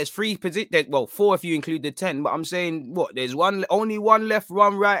 there's 3 positions. Well, 4 if you include the 10. But I'm saying, what? There's only one left,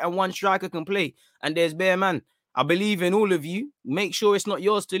 one right, and one striker can play. And there's bare man. I believe in all of you. Make sure it's not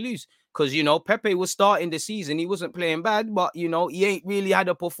yours to lose. Because, you know, Pepe was starting the season. He wasn't playing bad, but, you know, he ain't really had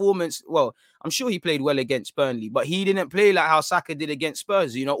a performance. Well, I'm sure he played well against Burnley, but he didn't play like how Saka did against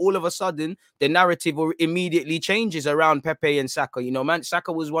Spurs. You know, all of a sudden, the narrative immediately changes around Pepe and Saka. You know, man,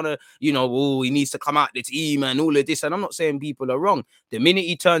 Saka was one of, you know, oh, he needs to come out the team and all of this. And I'm not saying people are wrong. The minute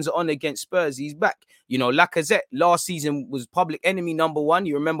he turns it on against Spurs, he's back. You know, Lacazette last season was public enemy #1.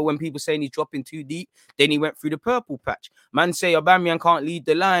 You remember when people saying he's dropping too deep? Then he went through the purple patch. Man say Aubameyang can't lead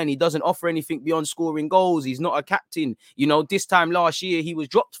the line. He doesn't offer anything beyond scoring goals. He's not a captain. You know, this time last year, he was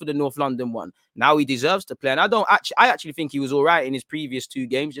dropped for the North London one. Now he deserves to play. And I actually think he was all right in his previous 2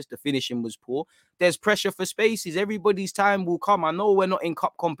 games. Just the finishing was poor. There's pressure for spaces. Everybody's time will come. I know we're not in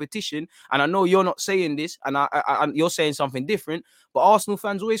cup competition. And I know you're not saying this. And you're saying something different. But Arsenal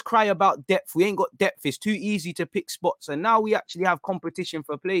fans always cry about depth. We ain't got depth. It's too easy to pick spots. And now we actually have competition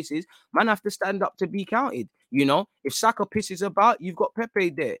for places. Man have to stand up to be counted. You know, if Saka pisses about, you've got Pepe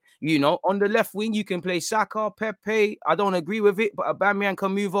there. You know, on the left wing, you can play Saka, Pepe. I don't agree with it, but Aubameyang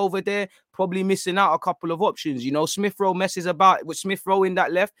can move over there, probably missing out a couple of options. You know, Smith Rowe messes about with Smith Rowe in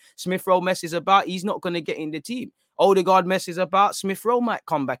that left. Smith Rowe messes about. He's not going to get in the team. Odegaard messes about. Smith Rowe might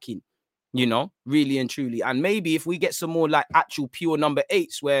come back in. You know, really and truly. And maybe if we get some more like actual pure number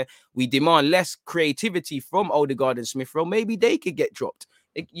 8s where we demand less creativity from Odegaard and Smith Rowe, maybe they could get dropped.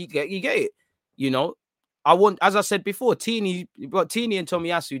 You get it. You know, as I said before, Tini and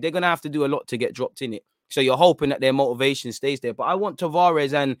Tomiyasu, they're going to have to do a lot to get dropped in it. So you're hoping that their motivation stays there. But I want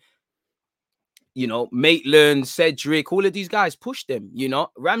Tavares and, you know, Maitland, Cedric, all of these guys, push them. You know,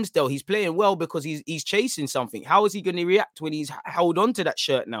 Ramsdale, he's playing well because he's chasing something. How is he going to react when he's held on to that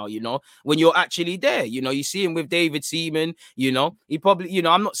shirt now, you know, when you're actually there? You know, you see him with David Seaman, you know, he probably, you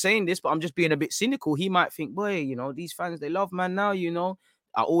know, I'm not saying this, but I'm just being a bit cynical. He might think, boy, you know, these fans, they love man now, you know.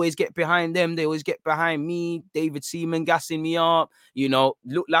 I always get behind them. They always get behind me. David Seaman gassing me up. You know,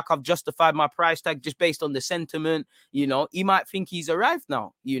 look like I've justified my price tag just based on the sentiment. You know, he might think he's arrived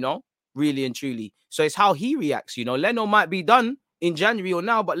now, you know, really and truly. So it's how he reacts. You know, Leno might be done in January or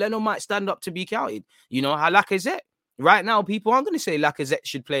now, but Leno might stand up to be counted. You know, how Lacazette. Right now, people aren't going to say Lacazette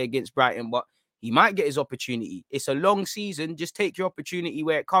should play against Brighton, but he might get his opportunity. It's a long season. Just take your opportunity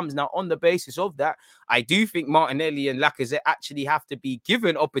where it comes. Now, on the basis of that, I do think Martinelli and Lacazette actually have to be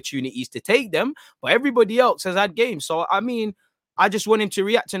given opportunities to take them, but everybody else has had games. So, I mean, I just want him to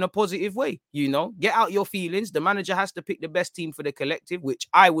react in a positive way, you know, get out your feelings. The manager has to pick the best team for the collective, which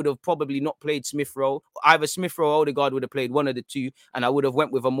I would have probably not played Smith Rowe. Either Smith Rowe or Odegaard would have played one of the two, and I would have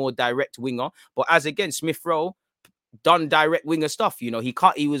went with a more direct winger. But as again, Smith Rowe done direct winger stuff. You know,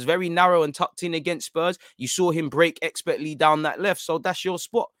 he was very narrow and tucked in against Spurs. You saw him break expertly down that left. So that's your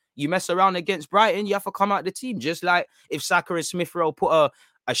spot. You mess around against Brighton, you have to come out the team. Just like if Saka and Smith Rowe put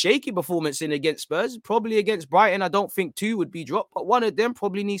a shaky performance in against Spurs, probably against Brighton. I don't think two would be dropped, but one of them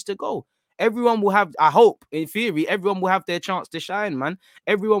probably needs to go. Everyone will have, I hope, in theory, everyone will have their chance to shine, man.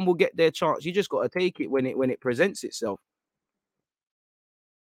 Everyone will get their chance. You just got to take it when it presents itself.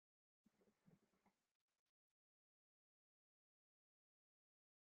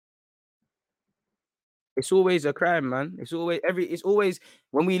 It's always a crime, man. It's always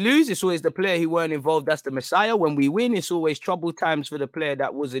when we lose, it's always the player who weren't involved. That's the Messiah. When we win, it's always trouble times for the player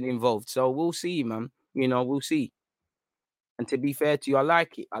that wasn't involved. So we'll see, man. We'll see. And to be fair to you, I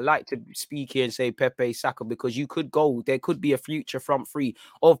like it. I like to speak here and say Pepe Saka because you could go. There could be a future front three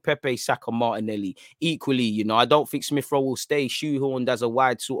of Pepe Saka, Martinelli. Equally, I don't think Smith Rowe will stay shoehorned as a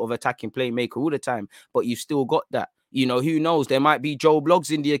wide sort of attacking playmaker all the time, but you've still got that. Who knows? There might be Joe Bloggs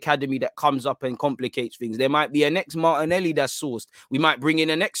in the academy that comes up and complicates things. There might be a next Martinelli that's sourced. We might bring in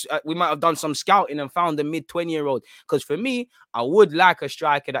a next. We might have done some scouting and found a mid-20-year-old. Because for me, I would like a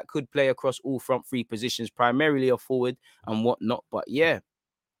striker that could play across all front three positions, primarily a forward and whatnot. But yeah,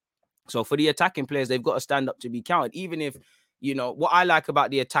 so for the attacking players, they've got to stand up to be counted. Even if what I like about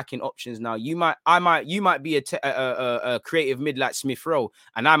the attacking options now, you might be a creative mid like Smith Rowe,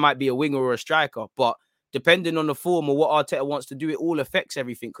 and I might be a winger or a striker, but depending on the form or what Arteta wants to do, it all affects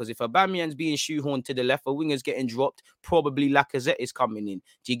everything. Because if Aubameyang's being shoehorned to the left, a winger's getting dropped, probably Lacazette is coming in.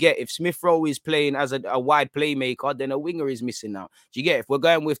 Do you get? If Smith Rowe is playing as a wide playmaker, then a winger is missing out. Do you get? If we're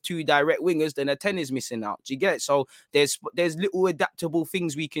going with two direct wingers, then a 10 is missing out. Do you get? So there's little adaptable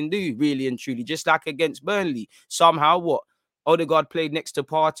things we can do, really and truly. Just like against Burnley, somehow what? Odegaard played next to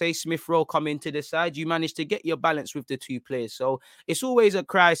Partey, Smith Rowe come into the side. You managed to get your balance with the two players. So it's always a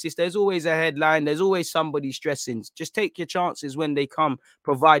crisis. There's always a headline. There's always somebody stressing. Just take your chances when they come,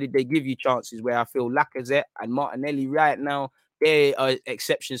 provided they give you chances. Where I feel Lacazette and Martinelli right now, they are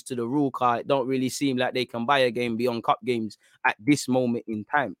exceptions to the rule card. It don't really seem like they can buy a game beyond cup games at this moment in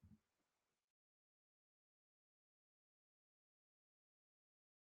time.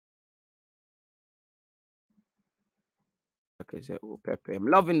 Pepe. I'm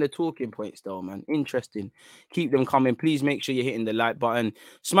loving the talking points though, man. Interesting. Keep them coming. Please make sure you're hitting the like button.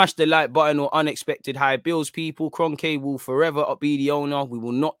 Smash the like button or unexpected high bills, people. Kroenke will forever be the owner. We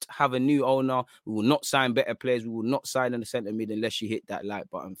will not have a new owner. We will not sign better players. We will not sign in the centre mid unless you hit that like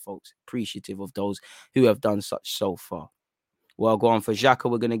button, folks. Appreciative of those who have done such so far. Well, go on for Xhaka.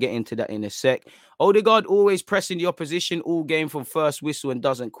 We're going to get into that in a sec. Odegaard always pressing the opposition all game from first whistle and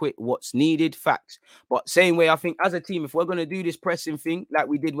doesn't quit. What's needed? Facts. But same way, I think as a team, if we're going to do this pressing thing like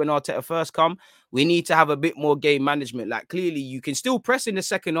we did when Arteta first come, we need to have a bit more game management. Like clearly, you can still press in the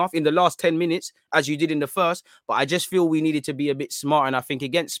second half in the last 10 minutes as you did in the first, but I just feel we needed to be a bit smart. And I think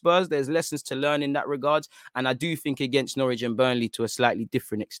against Spurs, there's lessons to learn in that regards. And I do think against Norwich and Burnley to a slightly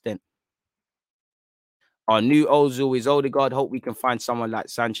different extent. Our new Ozil is Odegaard. Hope we can find someone like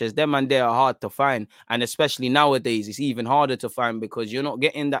Sanchez. Them and they are hard to find. And especially nowadays, it's even harder to find because you're not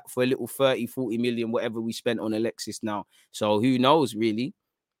getting that for a little 30, 40 million, whatever we spent on Alexis now. So who knows, really?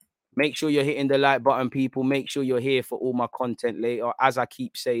 Make sure you're hitting the like button, people. Make sure you're here for all my content later. As I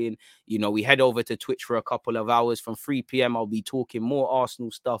keep saying, we head over to Twitch for a couple of hours. From 3 p.m., I'll be talking more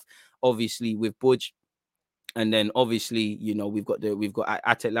Arsenal stuff, obviously, with Budge. And then obviously, we've got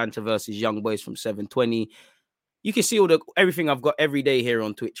Atalanta versus Young Boys from 7:20. You can see everything I've got every day here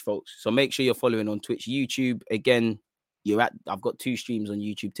on Twitch, folks. So make sure you're following on Twitch, YouTube. Again, I've got 2 streams on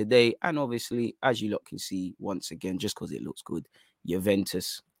YouTube today. And obviously, as you lot can see, once again, just because it looks good,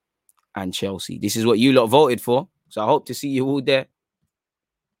 Juventus and Chelsea. This is what you lot voted for. So I hope to see you all there.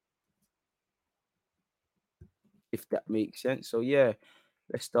 If that makes sense. So yeah.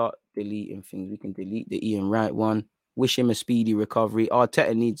 Let's start deleting things. We can delete the Ian Wright one. Wish him a speedy recovery.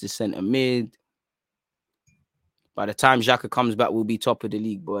 Arteta needs a centre mid. By the time Xhaka comes back, we'll be top of the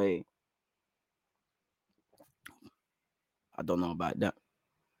league, boy. I don't know about that.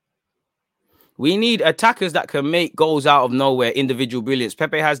 We need attackers that can make goals out of nowhere, individual brilliance.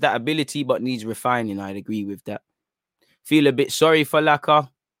 Pepe has that ability, but needs refining. I'd agree with that. Feel a bit sorry for Laka.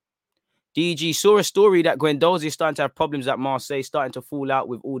 DG saw a story that Guendouzi is starting to have problems at Marseille, starting to fall out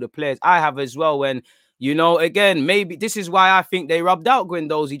with all the players. I have as well. When again, maybe this is why I think they rubbed out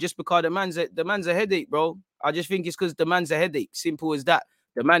Guendouzi, just because the man's a headache, bro. I just think it's because the man's a headache. Simple as that.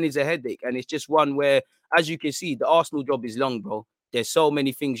 The man is a headache, and it's just one where, as you can see, the Arsenal job is long, bro. There's so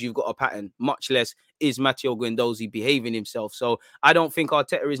many things you've got to pattern. Much less is Matteo Guendouzi behaving himself. So I don't think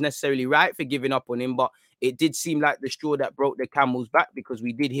Arteta is necessarily right for giving up on him, but it did seem like the straw that broke the camel's back because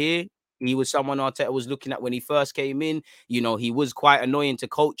we did hear He was someone Arteta was looking at when he first came in. You know, he was quite annoying to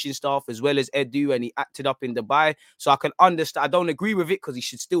coaching staff as well as Edu, and he acted up in Dubai. So I can understand. I don't agree with it because he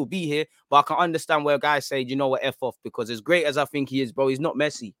should still be here, but I can understand where guys say, you know what, F off, because as great as I think he is, bro, he's not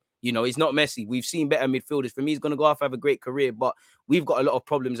Messi. You know, he's not Messi. We've seen better midfielders. For me, he's going to go off have a great career, but we've got a lot of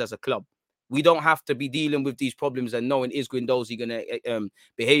problems as a club. We don't have to be dealing with these problems and knowing is Guendouzi going to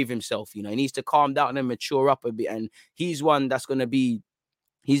behave himself. You know, he needs to calm down and mature up a bit. And he's one that's going to be,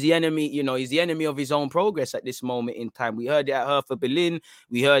 he's the enemy, you know, he's the enemy of his own progress at this moment in time. We heard it at Hertha Berlin.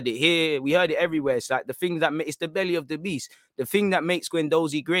 We heard it here. We heard it everywhere. It's like the thing that it's the belly of the beast. The thing that makes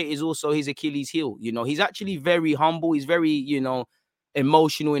Guendouzi great is also his Achilles heel. You know, he's actually very humble. He's very, you know,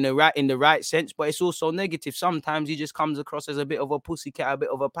 emotional in the right sense, but it's also negative. Sometimes he just comes across as a bit of a pussycat, a bit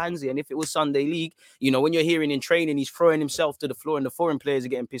of a pansy. And if it was Sunday League, you know, when you're hearing in training, he's throwing himself to the floor and the foreign players are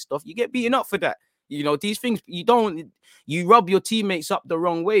getting pissed off, you get beaten up for that. You know, these things you rub your teammates up the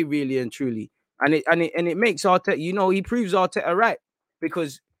wrong way, really and truly. And it makes Arteta, you know, he proves Arteta right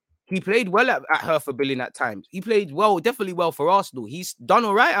because he played well at Hertha Berlin at times. He played well, definitely well for Arsenal. He's done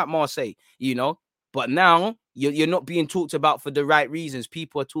all right at Marseille, you know. But now you're not being talked about for the right reasons.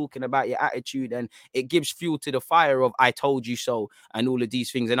 People are talking about your attitude, and it gives fuel to the fire of "I told you so" and all of these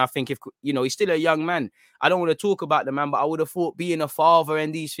things. And I think if you know, he's still a young man. I don't want to talk about the man, but I would have thought being a father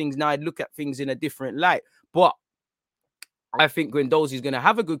and these things now, I'd look at things in a different light. But I think Guendouzi is going to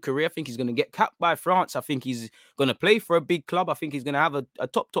have a good career. I think he's going to get capped by France. I think he's going to play for a big club. I think he's going to have a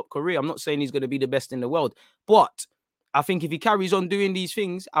top career. I'm not saying he's going to be the best in the world, but I think if he carries on doing these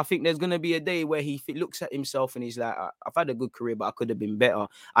things, I think there's going to be a day where he looks at himself and he's like, I've had a good career, but I could have been better.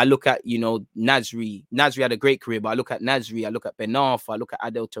 I look at, you know, Nasri. Nasri had a great career, but I look at Nasri. I look at Ben Arfa. I look at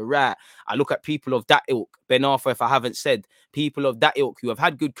Adel Taarabt. I look at people of that ilk. Ben Arfa, if I haven't said, people of that ilk who have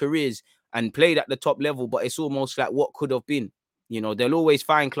had good careers and played at the top level, but it's almost like what could have been. You know, they'll always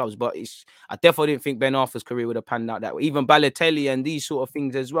find clubs, but I definitely didn't think Ben Arfa's career would have panned out that way. Even Balotelli and these sort of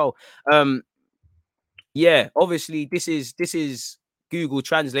things as well. Yeah, obviously this is Google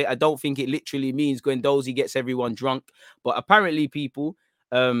Translate. I don't think it literally means Guendouzi gets everyone drunk, but apparently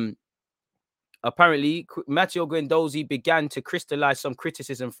Matteo Guendouzi began to crystallize some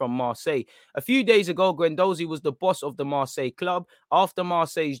criticism from Marseille. A few days ago, Guendouzi was the boss of the Marseille club. After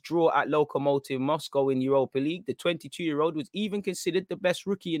Marseille's draw at Lokomotiv Moscow in Europa League, the 22-year-old was even considered the best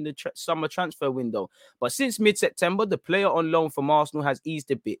rookie in the summer transfer window. But since mid-September, the player on loan from Arsenal has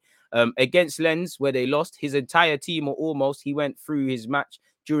eased a bit. Against Lens, where they lost, his entire team, or almost, he went through his match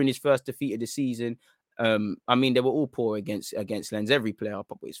during his first defeat of the season. I mean, they were all poor against Lens. Every player,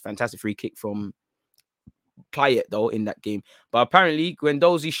 but it's fantastic free kick from Payet though in that game. But apparently,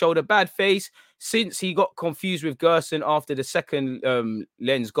 Guendouzi showed a bad face since he got confused with Gerson after the second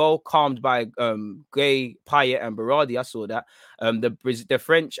Lens goal, calmed by Gay, Payet, and Berardi. I saw that. The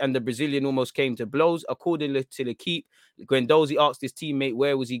French and the Brazilian almost came to blows. According to the Keep, Guendouzi asked his teammate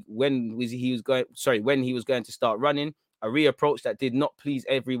when he was going to start running. A reapproach that did not please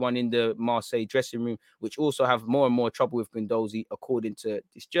everyone in the Marseille dressing room, which also have more and more trouble with Guendouzi, according to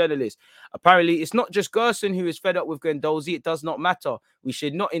this journalist. Apparently, it's not just Gerson who is fed up with Guendouzi. It does not matter. We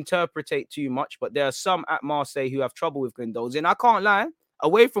should not interpretate too much, but there are some at Marseille who have trouble with Guendouzi. And I can't lie,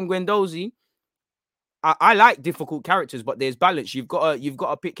 away from Guendouzi, I like difficult characters, but there's balance. You've got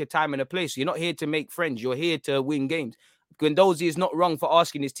to pick your time and a place. You're not here to make friends. You're here to win games. Guendouzi is not wrong for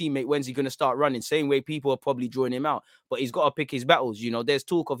asking his teammate when's he going to start running. Same way people are probably drawing him out, but he's got to pick his battles. You know, there's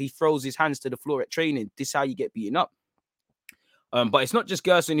talk of he throws his hands to the floor at training. This is how you get beaten up. But it's not just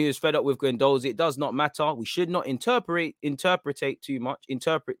Gerson who is fed up with Guendouzi. It does not matter. We should not interpret too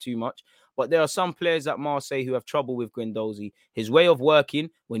much. But there are some players at Marseille who have trouble with Guendouzi. His way of working,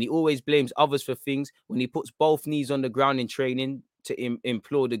 when he always blames others for things, when he puts both knees on the ground in training to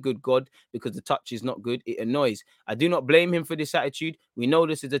implore the good God because the touch is not good, it annoys. I do not blame him for this attitude. We know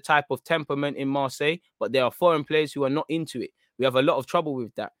this is a type of temperament in Marseille, but there are foreign players who are not into it. We have a lot of trouble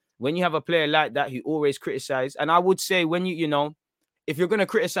with that. When you have a player like that who always criticize, and I would say when you know, if you're going to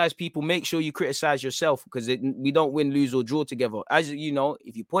criticize people, make sure you criticize yourself because we don't win, lose, or draw together. As you know,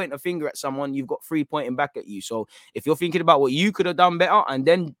 if you point a finger at someone, you've got three pointing back at you. So if you're thinking about what you could have done better and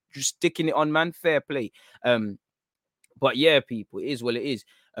then just sticking it on, man, fair play. But yeah, people, it is what it is.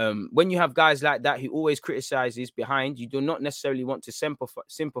 When you have guys like that who always criticizes behind, you do not necessarily want to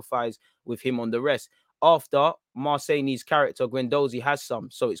sympathize with him on the rest. After Marseille needs character, Guendouzi has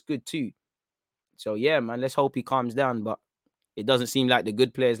some, so it's good too. So yeah, man, let's hope he calms down. But it doesn't seem like the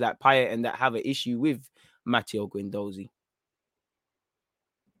good players like Payet and that have an issue with Matteo Guendouzi.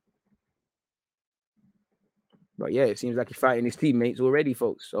 But yeah, it seems like he's fighting his teammates already,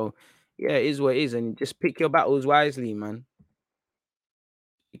 folks. So yeah, it is what it is. And just pick your battles wisely, man.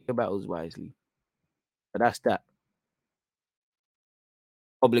 Pick your battles wisely. But that's that.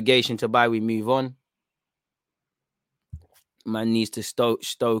 Obligation to buy, we move on. Man needs to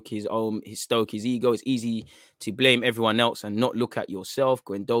stoke his ego. It's easy to blame everyone else and not look at yourself.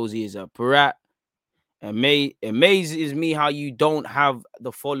 Guendouzi is a brat. Amazes me how you don't have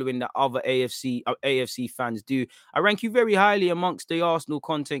the following that other AFC fans do. I rank you very highly amongst the Arsenal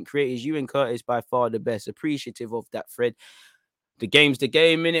content creators. You and Curtis by far the best. Appreciative of that, Fred. The game's the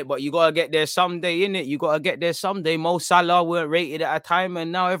game, innit? But you gotta get there someday, innit? You gotta get there someday. Mo Salah weren't rated at a time,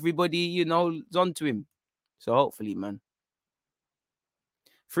 and now everybody, you know, is onto him. So hopefully, man.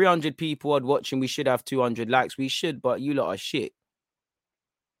 300 people odd watching. We should have 200 likes. We should, but you lot are shit.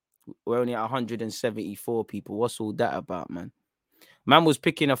 We're only at 174 people. What's all that about, man? Man was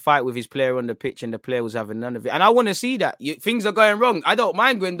picking a fight with his player on the pitch and the player was having none of it. And I want to see that. Things are going wrong. I don't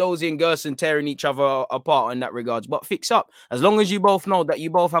mind Guendouzi and Gerson tearing each other apart in that regards, but fix up. As long as you both know that you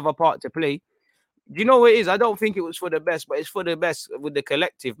both have a part to play. Do you know what it is? I don't think it was for the best, but it's for the best with the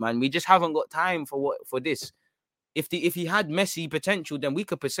collective, man. We just haven't got time for this. If he had Messi potential, then we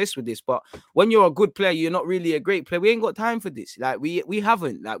could persist with this. But when you're a good player, you're not really a great player. We ain't got time for this. Like we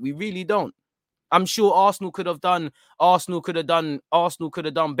haven't. Like we really don't. I'm sure Arsenal could have done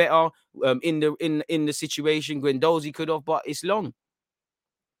better in the situation. Guendouzi could have, but it's long.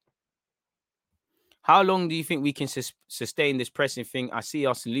 How long do you think we can sustain this pressing thing? I see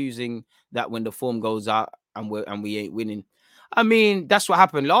us losing that when the form goes out and we ain't winning. I mean, that's what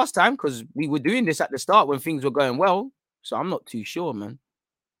happened last time because we were doing this at the start when things were going well. So I'm not too sure, man.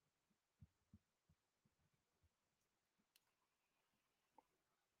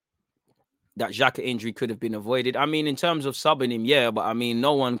 That Xhaka injury could have been avoided. I mean, in terms of subbing him, yeah, but I mean,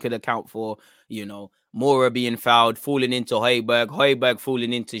 no one could account for, you know, Moura being fouled, falling into Højbjerg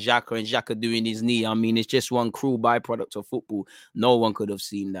falling into Xhaka, and Xhaka doing his knee. I mean, it's just one cruel byproduct of football. No one could have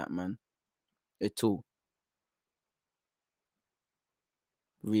seen that, man, at all.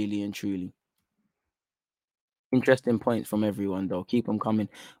 Really and truly. Interesting points from everyone, though. Keep them coming.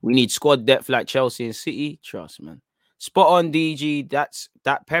 We need squad depth like Chelsea and City. Trust, man. Spot on, DG.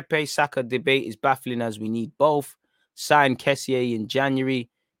 That Pepe Saka debate is baffling as we need both. Sign Kessié in January.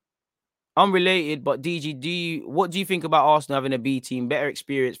 Unrelated, but DG, what do you think about Arsenal having a B team? Better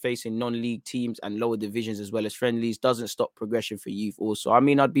experience facing non-league teams and lower divisions as well as friendlies doesn't stop progression for youth also. I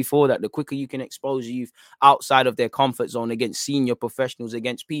mean, I'd be for that. The quicker you can expose youth outside of their comfort zone against senior professionals,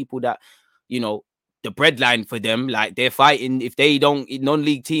 against people that, you know, the breadline for them, like they're fighting. If they don't,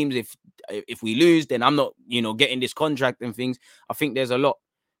 non-league teams, if we lose, then I'm not, you know, getting this contract and things. I think there's a lot.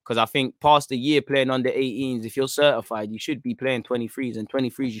 Because I think past the year playing under 18s, if you're certified, you should be playing 23s. And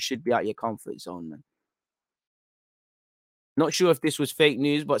 23s, you should be out your comfort zone, man. Not sure if this was fake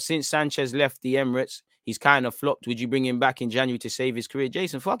news, but since Sanchez left the Emirates, he's kind of flopped. Would you bring him back in January to save his career?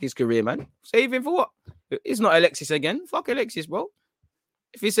 Jason, fuck his career, man. Save him for what? It's not Alexis again. Fuck Alexis, bro.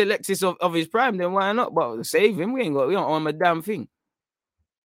 If it's Alexis of his prime, then why not? But save him. We don't owe him a damn thing.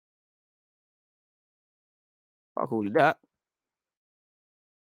 Fuck all of that.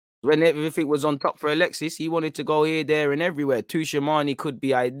 When everything was on top for Alexis, he wanted to go here, there, and everywhere. Tuchemani could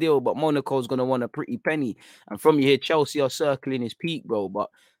be ideal, but Monaco's going to want a pretty penny. And from you here, Chelsea are circling his peak, bro,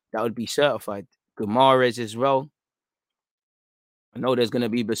 but that would be certified. Guimaraes as well. I know there's going to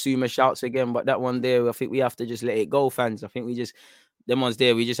be Basuma shouts again, but that one there, I think we have to just let it go, fans. I think them ones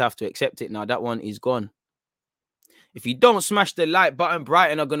there, we just have to accept it now. That one is gone. If you don't smash the like button,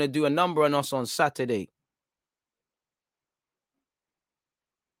 Brighton are going to do a number on us on Saturday.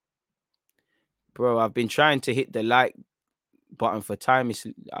 Bro, I've been trying to hit the like button for time.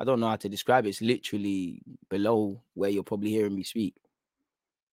 I don't know how to describe it. It's literally below where you're probably hearing me speak.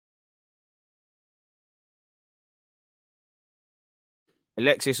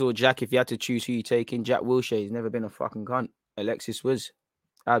 Alexis or Jack, if you had to choose who you taking, Jack Wilshere. He's never been a fucking cunt. Alexis was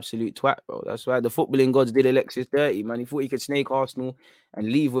absolute twat, bro. That's why the footballing gods did Alexis dirty, man. He thought he could snake Arsenal and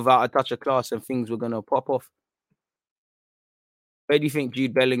leave without a touch of class and things were going to pop off. Where do you think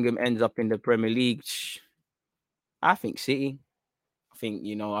Jude Bellingham ends up in the Premier League? I think City.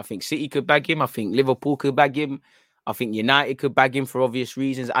 I think City could bag him. I think Liverpool could bag him. I think United could bag him for obvious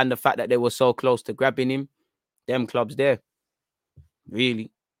reasons. And the fact that they were so close to grabbing him. Them clubs there.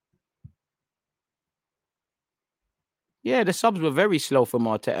 Really. Yeah, the subs were very slow for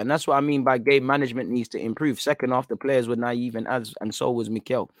Arteta. And that's what I mean by game management needs to improve. Second half, the players were naive and so was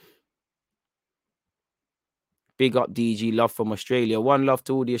Mikel. Big up DG, love from Australia. One love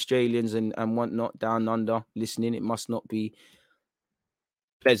to all the Australians and whatnot down under listening. It must not be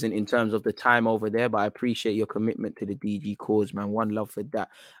pleasant in terms of the time over there, but I appreciate your commitment to the DG cause, man. One love for that.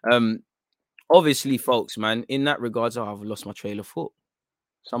 Obviously, folks, man, in that regards, I've lost my trail of thought.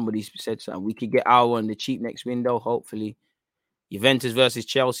 Somebody said something. We could get our on the cheap next window, hopefully. Juventus versus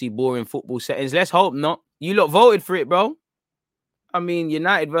Chelsea, boring football settings. Let's hope not. You lot voted for it, bro. I mean,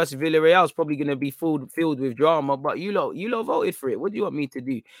 United versus Villarreal is probably going to be filled with drama, but you lot voted for it. What do you want me to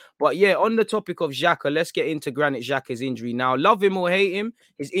do? But yeah, on the topic of Xhaka, let's get into Granit Xhaka's injury now. Love him or hate him,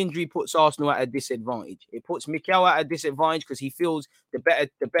 his injury puts Arsenal at a disadvantage. It puts Mikel at a disadvantage because he feels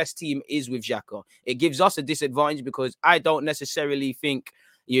the best team is with Xhaka. It gives us a disadvantage because I don't necessarily think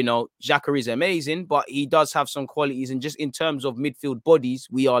Xhaka is amazing, but he does have some qualities. And just in terms of midfield bodies,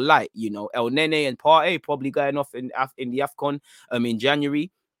 we are light. El Nene and Partey probably going off in the AFCON in January.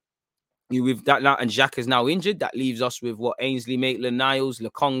 With that now, and Xhaka is now injured. That leaves us with Ainsley, Maitland-Niles,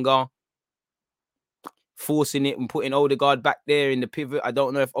 Lokonga, forcing it and putting Odegaard back there in the pivot. I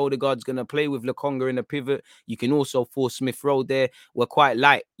don't know if Odegaard's going to play with Lokonga in the pivot. You can also force Smith Rowe there. We're quite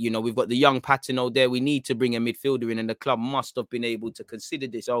light. We've got the young Patino there. We need to bring a midfielder in, and the club must have been able to consider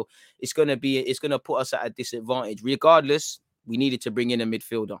this. So it's going to put us at a disadvantage. Regardless, we needed to bring in a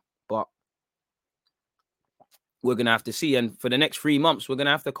midfielder, but we're going to have to see. And for the next 3 months, we're going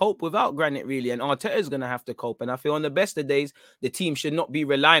to have to cope without Granit, really. And Arteta's going to have to cope. And I feel on the best of days, the team should not be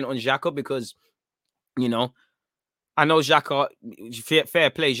reliant on Xhaka because, I know Xhaka, fair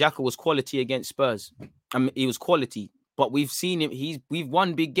play. Xhaka was quality against Spurs. I mean, he was quality. But we've seen him. We've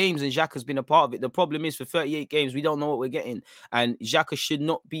won big games, and Xhaka's been a part of it. The problem is, for 38 games, we don't know what we're getting. And Xhaka should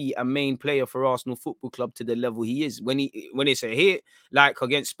not be a main player for Arsenal Football Club to the level he is. When it's a hit, like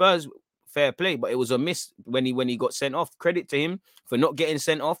against Spurs, fair play. But it was a miss when he got sent off. Credit to him for not getting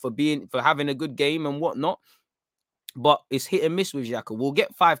sent off, for having a good game and whatnot. But it's hit and miss with Xhaka. We'll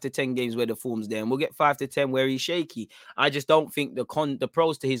get 5 to 10 games where the form's there, and we'll get 5 to 10 where he's shaky. I just don't think the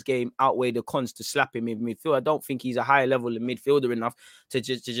pros to his game outweigh the cons to slap him in midfield. I don't think he's a higher level of midfielder enough to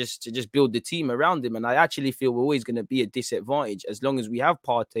just build the team around him. And I actually feel we're always going to be a disadvantage as long as we have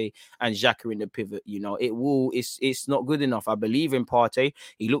Partey and Xhaka in the pivot. It's not good enough. I believe in Partey.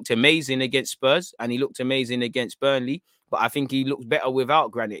 He looked amazing against Spurs and he looked amazing against Burnley. But I think he looks better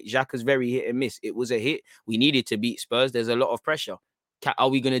without Granit. Xhaka's very hit and miss. It was a hit. We needed to beat Spurs. There's a lot of pressure. Are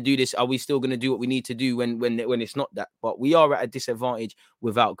we going to do this? Are we still going to do what we need to do when it's not that? But we are at a disadvantage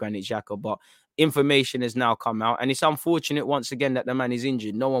without Granit Xhaka. But information has now come out. And it's unfortunate once again that the man is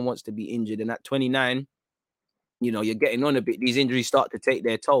injured. No one wants to be injured. And at 29, you're getting on a bit. These injuries start to take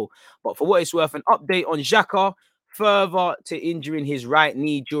their toll. But for what it's worth, an update on Xhaka. Further to injuring his right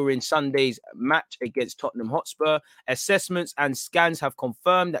knee during Sunday's match against Tottenham Hotspur, assessments and scans have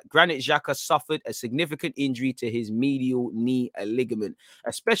confirmed that Granit Xhaka suffered a significant injury to his medial knee ligament.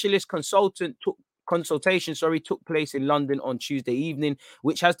 A specialist consultation took place in London on Tuesday evening,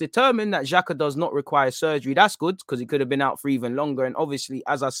 which has determined that Xhaka does not require surgery. That's good because he could have been out for even longer. And obviously,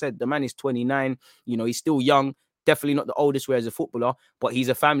 as I said, the man is 29. He's still young. Definitely not the oldest way as a footballer, but he's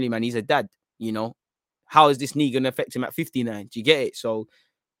a family man. He's a dad, How is this knee going to affect him at 59? Do you get it? So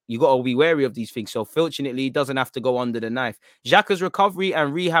you got to be wary of these things. So fortunately, he doesn't have to go under the knife. Xhaka's recovery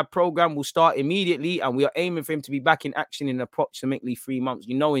and rehab program will start immediately, and we are aiming for him to be back in action in approximately 3 months.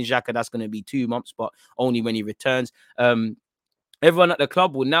 In Xhaka, that's going to be 2 months, but only when he returns. Everyone at the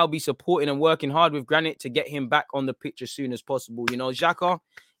club will now be supporting and working hard with Granit to get him back on the pitch as soon as possible. Xhaka,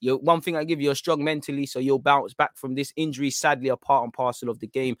 one thing I give you, strong mentally, so you'll bounce back from this injury. Sadly, a part and parcel of the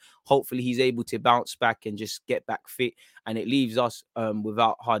game. Hopefully, he's able to bounce back and just get back fit. And it leaves us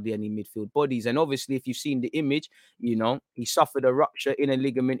without hardly any midfield bodies. And obviously, if you've seen the image, he suffered a rupture in a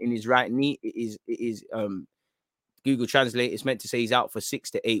ligament in his right knee. It is Google Translate is meant to say he's out for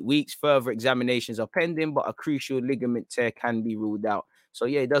 6 to 8 weeks. Further examinations are pending, but a crucial ligament tear can be ruled out. So,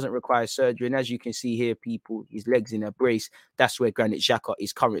 yeah, it doesn't require surgery. And as you can see here, people, his legs in a brace. That's where Granit Xhaka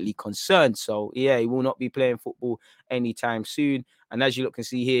is currently concerned. So, yeah, he will not be playing football anytime soon. And as you can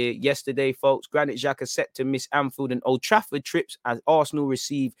see here, yesterday, folks, Granit Xhaka set to miss Anfield and Old Trafford trips as Arsenal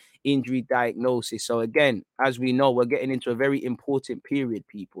receive injury diagnosis. So, again, as we know, we're getting into a very important period,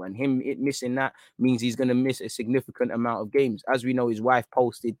 people. And him missing that means he's going to miss a significant amount of games. As we know, his wife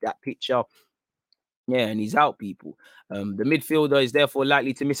posted that picture. Yeah, and he's out, people. The midfielder is therefore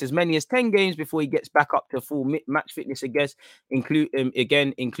likely to miss as many as 10 games before he gets back up to full match fitness again,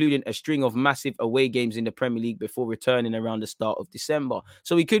 including a string of massive away games in the Premier League before returning around the start of December.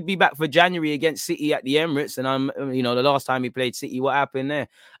 So he could be back for January against City at the Emirates. And the last time he played City, what happened there?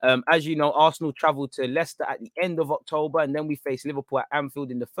 As you know, Arsenal travelled to Leicester at the end of October, and then we faced Liverpool at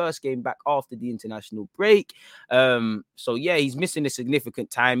Anfield in the first game back after the international break. So yeah, he's missing a significant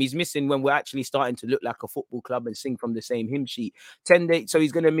time. He's missing when we're actually starting to look like a football club and sing from the same hymn sheet. 10 days, so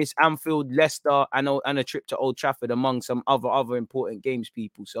he's going to miss Anfield, Leicester, and a trip to Old Trafford among some other important games,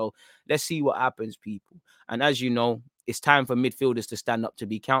 people. So let's see what happens, people. And as you know, it's time for midfielders to stand up to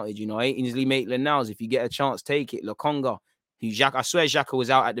be counted. You know, Ainsley Maitland-Niles, if you get a chance, take it. Lokonga, I swear Xhaka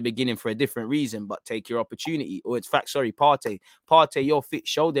was out at the beginning for a different reason, but take your opportunity. Or in fact, sorry, Partey, you're fit.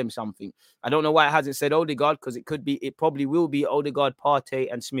 Show them something. I don't know why it hasn't said Odegaard, because it probably will be Odegaard,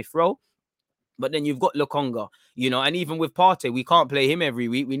 Partey, and Smith Rowe. But then you've got Lokonga, you know, and even with Partey, we can't play him every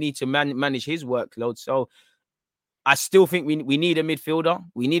week. We need to manage his workload. So I still think we need a midfielder.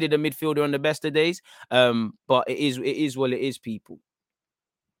 We needed a midfielder on the best of days. But it is what it is, people.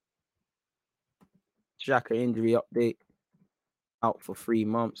 Xhaka injury update, out for 3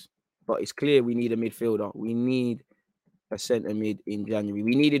 months. But it's clear we need a midfielder. We need a centre mid in January.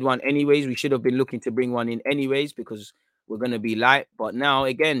 We needed one anyways. We should have been looking to bring one in anyways, because we're going to be light. But now,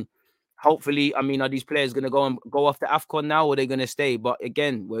 again, hopefully, I mean, are these players going to go off the AFCON now, or are they going to stay? But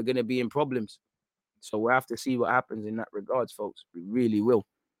again, we're going to be in problems. So we'll have to see what happens in that regards, folks. We really will.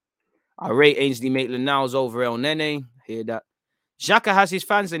 I rate Ainsley Maitland-Niles over El Nene. Hear that. Xhaka has his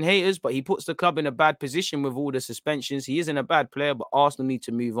fans and haters, but he puts the club in a bad position with all the suspensions. He isn't a bad player, but Arsenal need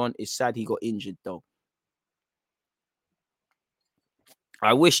to move on. It's sad he got injured, though.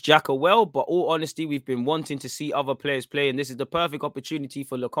 I wish Xhaka well, but all honesty, we've been wanting to see other players play, and this is the perfect opportunity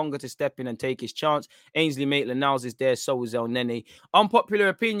for Lokonga to step in and take his chance. Ainsley Maitland-Niles is there, so is El Nene. Unpopular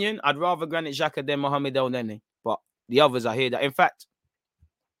opinion, I'd rather Granit Xhaka than Mohamed El Nene, but the others, I hear that. In fact,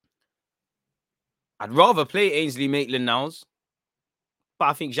 I'd rather play Ainsley Maitland-Niles, but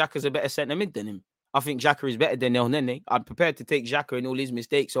I think Xhaka's a better centre mid than him. I think Xhaka is better than El Nene. I'm prepared to take Xhaka and all his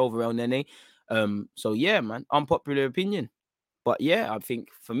mistakes over El Nene. So yeah, man, unpopular opinion. But yeah, I think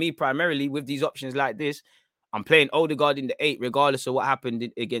for me, primarily with these options like this, I'm playing Odegaard in the 8, regardless of what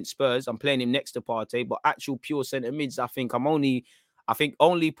happened against Spurs. I'm playing him next to Partey, but actual pure centre mids, I think only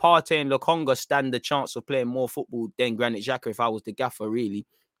Partey and Lokonga stand the chance of playing more football than Granit Xhaka if I was the gaffer, really.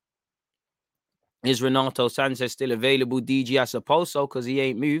 Is Renato Sanchez still available? DG, I suppose so, because he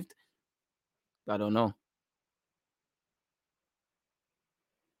ain't moved. I don't know.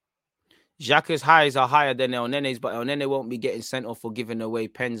 Xhaka's highs are higher than El Nene's, but El Nene won't be getting sent off for giving away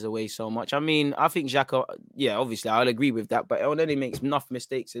pens away so much. I mean, I think Xhaka, yeah, obviously, I'll agree with that, but El Nene makes enough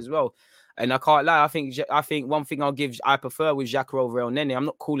mistakes as well. And I can't lie, I think one thing I prefer with Xhaka over El Nene, I'm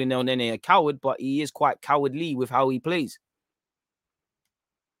not calling El Nene a coward, but he is quite cowardly with how he plays.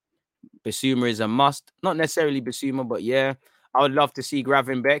 Bissouma is a must. Not necessarily Bissouma, but yeah. I would love to see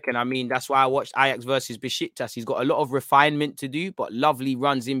Gravenberch, and I mean, that's why I watched Ajax versus Besiktas. He's got a lot of refinement to do, but lovely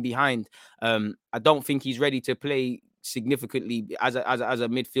runs in behind. I don't think he's ready to play significantly as a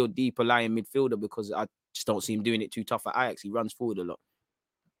midfield, deeper lying midfielder, because I just don't see him doing it too tough at Ajax. He runs forward a lot.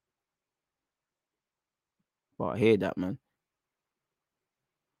 But I hear that, man.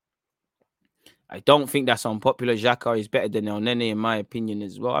 I don't think that's unpopular. Xhaka is better than El Nene, in my opinion,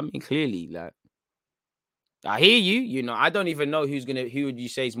 as well. I mean, clearly, like, I hear you. You know, I don't even know who would you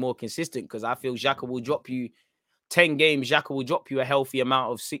say is more consistent, because I feel Xhaka will drop you 10 games. Xhaka will drop you a healthy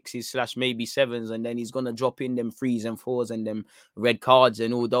amount of 6s / maybe 7s, and then he's going to drop in them 3s and 4s and them red cards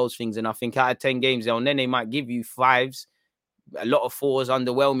and all those things. And I think out of 10 games, El Nene might give you 5s, a lot of 4s,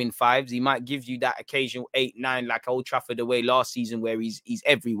 underwhelming 5s. He might give you that occasional 8, 9, like Old Trafford away last season, where he's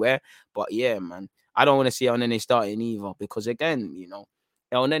everywhere. But yeah, man, I don't want to see El Nene starting either, because again, you know,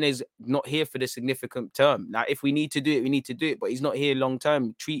 El Nene's not here for the significant term. Now, if we need to do it, we need to do it, but he's not here long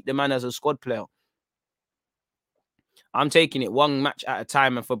term. Treat the man as a squad player. I'm taking it one match at a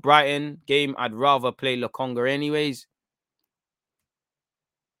time, and for Brighton game, I'd rather play Lokonga anyways.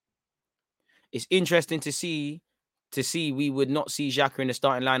 It's interesting to see we would not see Xhaka in the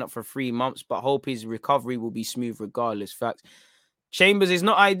starting lineup for 3 months, but hope his recovery will be smooth regardless. Facts. Chambers is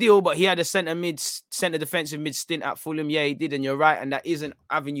not ideal, but he had a centre defensive mid stint at Fulham. Yeah, he did, and you're right, and that is an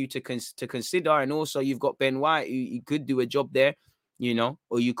avenue to consider. And also, you've got Ben White, who could do a job there, you know,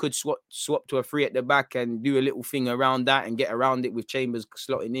 or you could swap to a 3 at the back and do a little thing around that and get around it with Chambers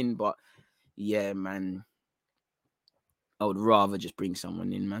slotting in. But yeah, man, I would rather just bring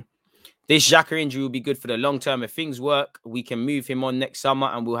someone in, man. This Xhaka injury will be good for the long term. If things work, we can move him on next summer,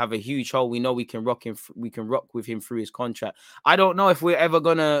 and we'll have a huge hole. We know we can rock him. We can rock with him through his contract. I don't know if we're ever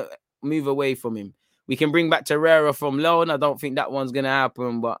gonna move away from him. We can bring back Torreira from loan. I don't think that one's gonna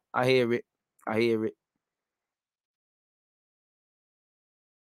happen, but I hear it.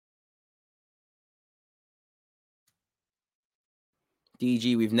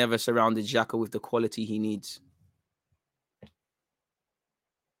 DG, we've never surrounded Xhaka with the quality he needs.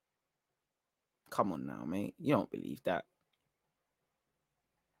 Come on now, mate. You don't believe that.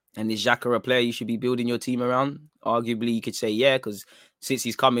 And is Xhaka a player you should be building your team around? Arguably, you could say yeah, because since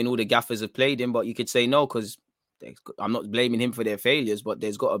he's coming, all the gaffers have played him. But you could say no, because I'm not blaming him for their failures, but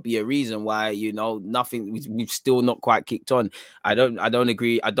there's got to be a reason why, you know, nothing. We've still not quite kicked on. I don't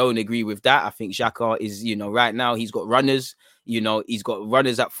agree. I don't agree with that. I think Xhaka is, you know, right now he's got runners. You know, he's got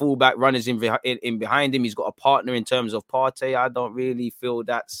runners at fullback, runners in behind him. He's got a partner in terms of Partey. I don't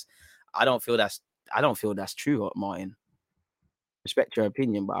feel that's true, Martin. Respect your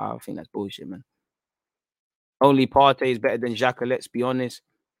opinion, but I think that's bullshit, man. Only Partey is better than Xhaka. Let's be honest.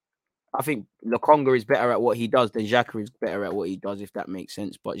 I think Lokonga is better at what he does than Xhaka is better at what he does, if that makes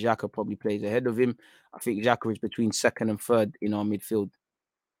sense. But Xhaka probably plays ahead of him. I think Xhaka is between second and third in our midfield.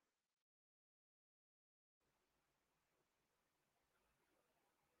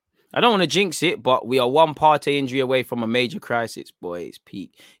 I don't want to jinx it, but we are one Partey injury away from a major crisis. Boy, it's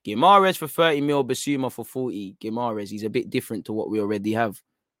peak. Guimaraes for 30 mil, Bissouma for 40. Guimaraes, he's a bit different to what we already have.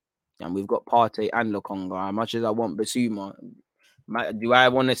 And we've got Partey and Lokonga. As much as I want Bissouma, do I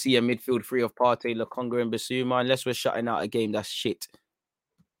want to see a midfield three of Partey, Lokonga, and Bissouma? Unless we're shutting out a game, that's shit.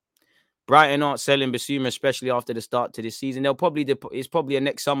 Brighton aren't selling Bissouma, especially after the start to this season. It's probably a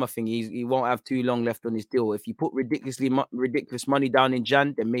next summer thing. He won't have too long left on his deal. If you put ridiculous money down in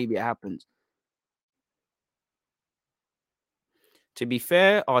Jan, then maybe it happens. To be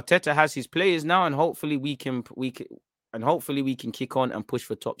fair, Arteta has his players now, and hopefully we can kick on and push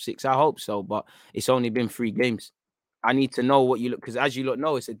for top 6. I hope so, but it's only been 3 games. I need to know what you look, because as you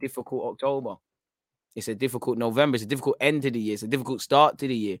know, it's a difficult October. It's a difficult November. It's a difficult end to the year. It's a difficult start to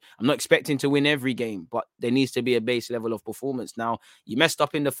the year. I'm not expecting to win every game, but there needs to be a base level of performance. Now, you messed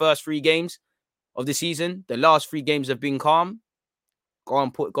up in the first 3 games of the season. The last 3 games have been calm.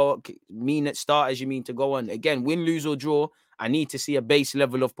 Mean at start as you mean to go on. Again, win, lose, or draw, I need to see a base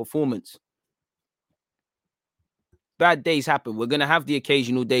level of performance. Bad days happen. We're going to have the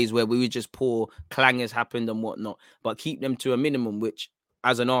occasional days where we were just poor, clangers happened and whatnot, but keep them to a minimum, which,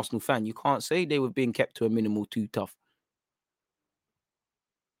 as an Arsenal fan, you can't say they were being kept to a minimal too tough.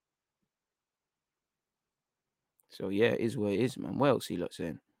 So, yeah, it is what it is, man. What else are you lot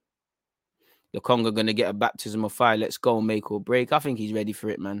saying? Lokonga going to get a baptism of fire. Let's go, make or break. I think he's ready for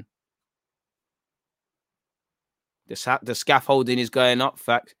it, man. The scaffolding is going up,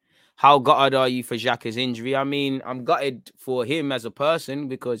 fact. How gutted are you for Xhaka's injury? I mean, I'm gutted for him as a person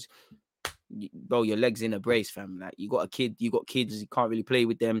because, bro, your leg's in a brace, fam. Like, you got kids, you can't really play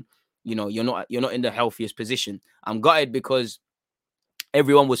with them. You know, you're not in the healthiest position. I'm gutted because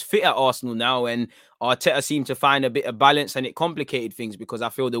everyone was fit at Arsenal now, and Arteta seemed to find a bit of balance, and it complicated things because I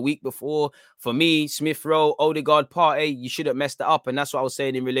feel the week before, for me, Smith Rowe, Odegaard, Partey, you should have messed it up. And that's what I was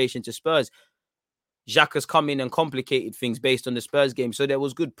saying in relation to Spurs. Xhaka's come in and complicated things based on the Spurs game. So there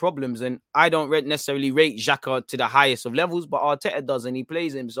was good problems. And I don't necessarily rate Xhaka to the highest of levels, but Arteta does, and he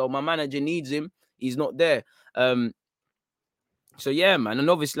plays him. So my manager needs him. He's not there. So yeah, man.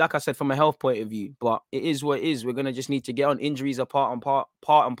 And obviously, like I said, from a health point of view, but it is what it is. We're going to just need to get on. Injuries are part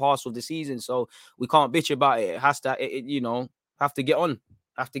and parcel of the season. So we can't bitch about it. It has to, have to get on.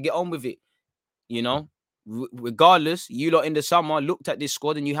 Have to get on with it, Regardless, you lot in the summer looked at this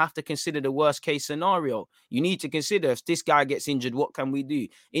squad and you have to consider the worst case scenario. You need to consider, if this guy gets injured, what can we do?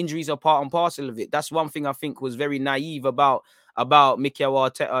 Injuries are part and parcel of it. That's one thing I think was very naive about Mikel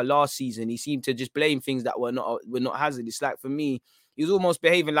Arteta last season. He seemed to just blame things that were not hazardous. Like, for me, he was almost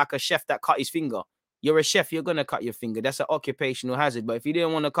behaving like a chef that cut his finger. You're a chef, you're going to cut your finger. That's an occupational hazard. But if you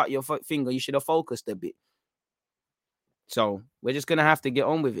didn't want to cut your finger, you should have focused a bit. So we're just going to have to get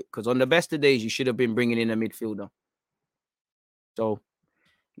on with it, because on the best of days, you should have been bringing in a midfielder. So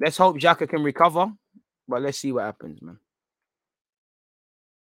let's hope Xhaka can recover, but let's see what happens, man.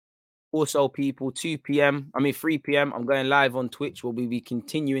 Also, people, 3 p.m, I'm going live on Twitch. We'll be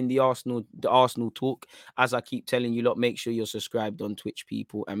continuing the Arsenal talk. As I keep telling you lot, make sure you're subscribed on Twitch,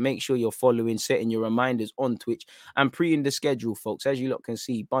 people, and make sure you're following, setting your reminders on Twitch and pre in the schedule, folks. As you lot can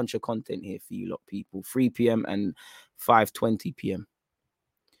see, bunch of content here for you lot, people. 3 p.m. and 5:20 p.m.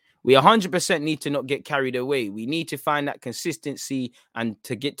 We 100% need to not get carried away. We need to find that consistency, and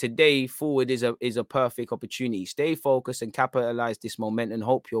to get today forward is a perfect opportunity. Stay focused and capitalize this momentum.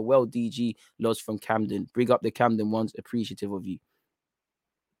 Hope you're well, DG Loz from Camden. Bring up the Camden ones. Appreciative of you.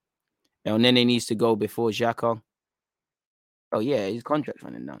 El Nene needs to go before Xhaka. Oh, yeah, his contract's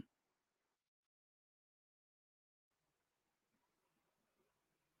running down.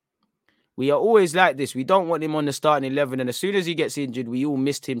 We are always like this. We don't want him on the starting 11. And as soon as he gets injured, we all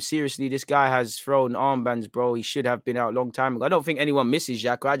missed him. Seriously, this guy has thrown armbands, bro. He should have been out a long time ago. I don't think anyone misses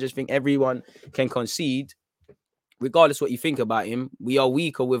Xhaka. I just think everyone can concede regardless what you think about him, we are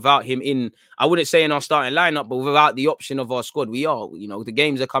weaker without him in, I wouldn't say in our starting lineup, but without the option of our squad, we are. You know, the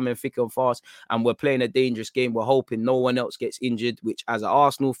games are coming thick and fast, and we're playing a dangerous game. We're hoping no one else gets injured, which as an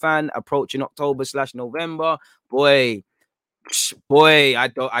Arsenal fan, approaching October/November, boy, I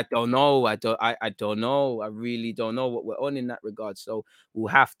don't know. I don't know. I really don't know what we're on in that regard. So we'll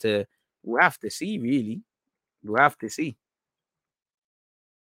have to see, really. We'll have to see.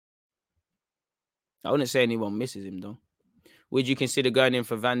 I wouldn't say anyone misses him though. Would you consider going in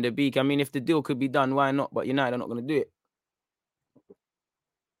for Van der Beek? I mean, if the deal could be done, why not? But United are not going to do it,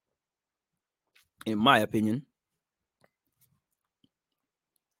 in my opinion.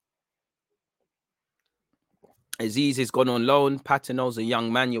 Aziz has gone on loan. Patino's a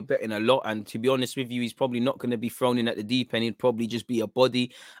young man. You're betting a lot. And to be honest with you, he's probably not going to be thrown in at the deep end. He'd probably just be a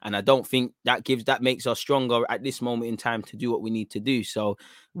body. And I don't think that makes us stronger at this moment in time to do what we need to do. So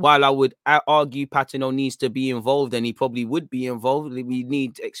while I would argue Patino needs to be involved, and he probably would be involved, we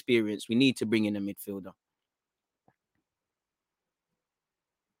need experience. We need to bring in a midfielder.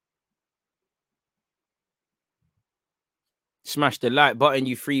 Smash the like button,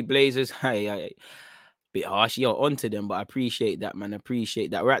 you free blazers. Hey. Bit harsh. You're onto them, but I appreciate that, man. I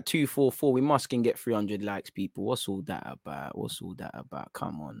appreciate that. We're at 244. We must can get 300 likes, people. What's all that about? What's all that about?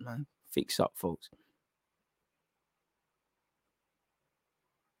 Come on, man. Fix up, folks.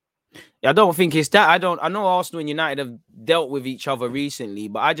 I don't think it's that. I know Arsenal and United have dealt with each other recently,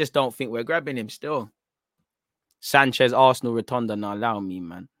 but I just don't think we're grabbing him still. Sanchez, Arsenal, Rotonda. Now allow me,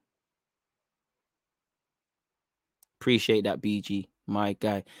 man. Appreciate that, BG. My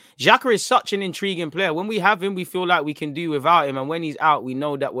guy. Xhaka is such an intriguing player. When we have him, we feel like we can do without him. And when he's out, we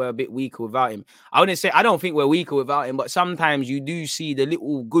know that we're a bit weaker without him. I wouldn't say, I don't think we're weaker without him, but sometimes you do see the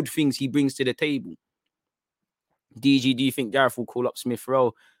little good things he brings to the table. DG, do you think Gareth will call up Smith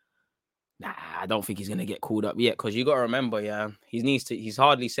Rowe? Nah, I don't think he's going to get called up yet, because you got to remember, he's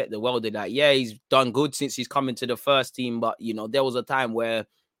hardly set the world to that. Yeah, he's done good since he's come into the first team, but, there was a time where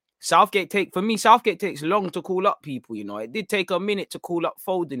Southgate takes long to call up people. It did take a minute to call up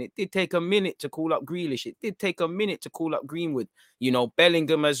Foden. It did take a minute to call up Grealish. It did take a minute to call up Greenwood.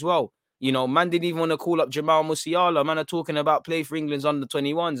 Bellingham as well. Man didn't even want to call up Jamal Musiala. Man are talking about play for England's under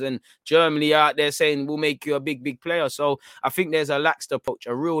 21s, and Germany out there saying we'll make you a big, big player. So I think there's a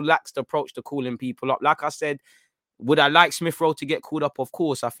real laxed approach to calling people up. Like I said, would I like Smith Rowe to get called up? Of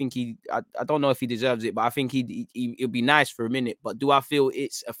course. I think I don't know if he deserves it, but I think it'd be nice for a minute. But do I feel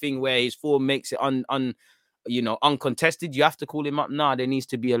it's a thing where his form makes it uncontested? You have to call him up? Nah, there needs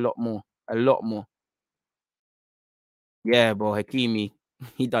to be a lot more. A lot more. Yeah, bro, Hakimi,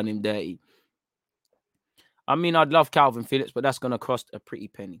 he done him dirty. I mean, I'd love Calvin Phillips, but that's going to cost a pretty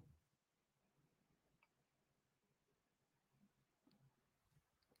penny.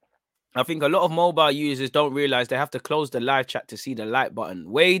 I think a lot of mobile users don't realize they have to close the live chat to see the like button.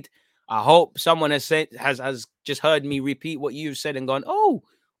 Wade, I hope someone has just heard me repeat what you've said and gone, oh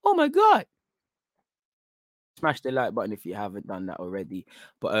my God. Smash the like button if you haven't done that already.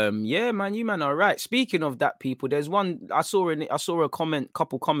 But yeah, man, you man are right. Speaking of that, people, there's one I saw a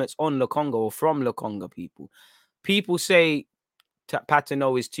couple comments on Lokonga or from Lokonga people. People say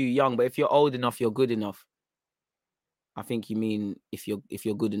Patino is too young, but if you're old enough, you're good enough. I think you mean if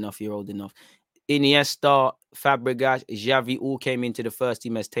you're good enough, you're old enough. Iniesta, Fabregas, Xavi all came into the first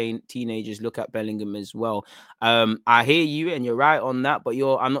team as teenagers. Look at Bellingham as well. I hear you, and you're right on that. But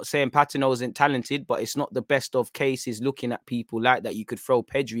I'm not saying Patino isn't talented, but it's not the best of cases. Looking at people like that, you could throw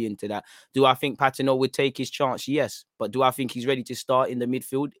Pedri into that. Do I think Patino would take his chance? Yes, but do I think he's ready to start in the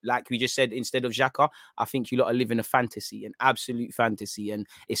midfield, like we just said, instead of Xhaka? I think you lot are living a fantasy, an absolute fantasy, and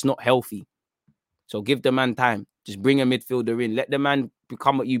it's not healthy. So give the man time. Just bring a midfielder in. Let the man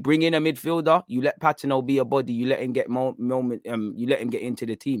become. You bring in a midfielder. You let Patino be a body. You let him get moment. You let him get into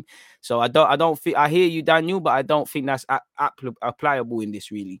the team. So I don't think. I hear you, Daniel, but I don't think that's applicable in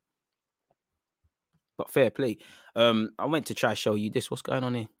this really. But fair play. I went to try to show you this. What's going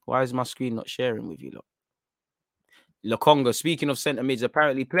on here? Why is my screen not sharing with you lot? Lokonga. Speaking of centre mids,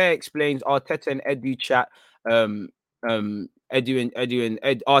 apparently player explains Arteta and Edu chat. Arteta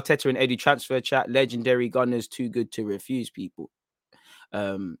and Edu transfer chat. Legendary Gunners too good to refuse, people.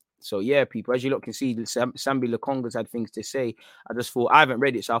 So yeah, people, as you lot can see, Sambi Lokonga's had things to say. I just thought, I haven't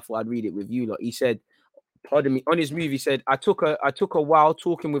read it, so I thought I'd read it with you lot. He said, pardon me, on his move, he said, I took a while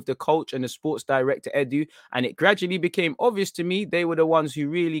talking with the coach and the sports director, Edu, and it gradually became obvious to me they were the ones who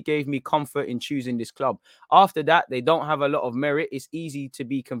really gave me comfort in choosing this club. After that, they don't have a lot of merit. It's easy to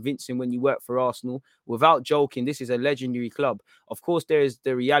be convincing when you work for Arsenal. Without joking, this is a legendary club. Of course, there is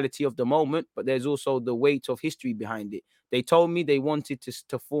the reality of the moment, but there's also the weight of history behind it. They told me they wanted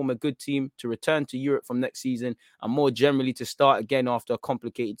to form a good team, to return to Europe from next season, and more generally to start again after a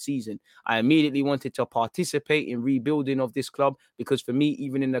complicated season. I immediately wanted to participate in rebuilding of this club because for me,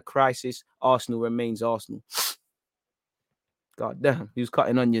 even in a crisis, Arsenal remains Arsenal. God damn, he was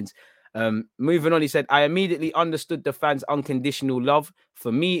cutting onions. Moving on, he said, I immediately understood the fans' unconditional love. For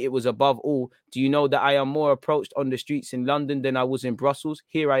me, it was above all. Do you know that I am more approached on the streets in London than I was in Brussels?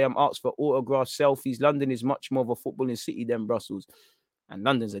 Here I am asked for autographs, selfies. London is much more of a footballing city than Brussels. And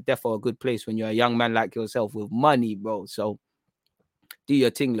London's a good place when you're a young man like yourself with money, bro. So do your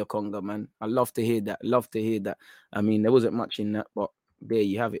thing, Lokonga, man. I love to hear that. Love to hear that. I mean, there wasn't much in that, but there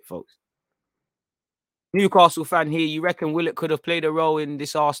you have it, folks. Newcastle fan here. You reckon Willock could have played a role in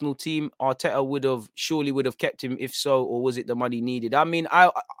this Arsenal team? Arteta surely would have kept him if so, or was it the money needed? I mean,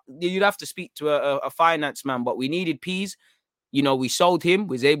 you'd have to speak to a finance man, but we needed peas. You know, we sold him.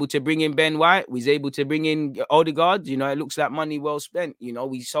 We was able to bring in Ben White. We was able to bring in Odegaard. You know, it looks like money well spent. You know,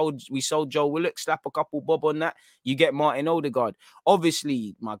 we sold Joe Willock. Slap a couple bob on that. You get Martin Odegaard.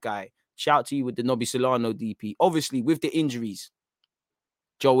 Obviously, my guy. Shout out to you with the Nobby Solano DP. Obviously, with the injuries,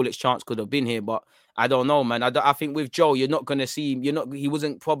 Joe Willock's chance could have been here, but I don't know, man. I think with Joe, you're not going to see him. He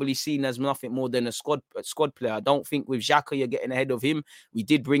wasn't probably seen as nothing more than a squad player. I don't think with Xhaka, you're getting ahead of him. We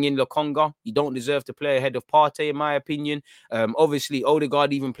did bring in Lokonga. You don't deserve to play ahead of Partey, in my opinion. Obviously,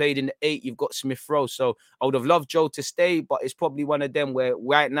 Odegaard even played in the 8. You've got Smith Rowe. So I would have loved Joe to stay, but it's probably one of them where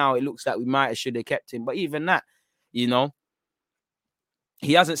right now it looks like we might have should have kept him. But even that, you know,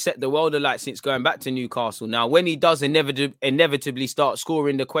 he hasn't set the world alight since going back to Newcastle. Now, when he does inevitably start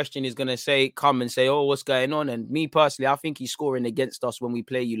scoring, the question is going to come and say, oh, what's going on? And me personally, I think he's scoring against us when we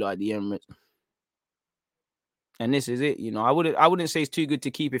play you like the Emirates. And this is it. You know, I wouldn't say it's too good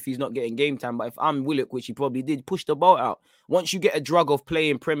to keep if he's not getting game time. But if I'm Willock, which he probably did, push the boat out. Once you get a drug of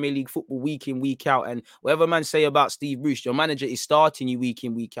playing Premier League football week in, week out, and whatever man say about Steve Bruce, your manager is starting you week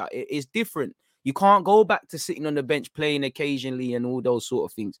in, week out. It's different. You can't go back to sitting on the bench playing occasionally and all those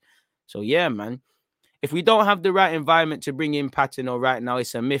sort of things. So, yeah, man. If we don't have the right environment to bring in Patino right now,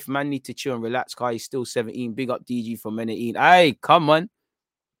 it's a myth. Man need to chill and relax. Kai, he's still 17. Big up DG from Menatine. Hey, come on.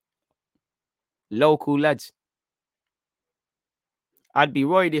 Local lads. I'd be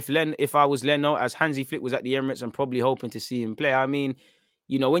worried if I was Leno, as Hansi Flick was at the Emirates and probably hoping to see him play. I mean,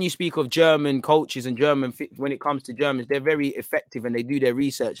 you know, when you speak of German coaches and when it comes to Germans, they're very effective and they do their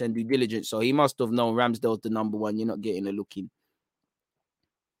research and due diligence. So he must have known Ramsdale's the number one. You're not getting a look in.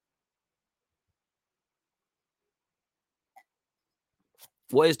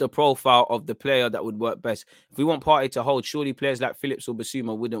 What is the profile of the player that would work best? If we want Partey to hold, surely players like Phillips or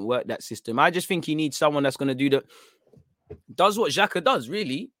Basuma wouldn't work that system. I just think he needs someone that's going to does what Xhaka does,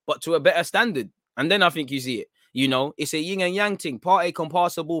 really, but to a better standard. And then I think you see it. You know, it's a yin and yang thing. Partey can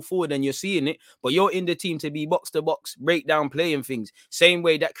pass the ball forward and you're seeing it, but you're in the team to be box to box, break down, playing things. Same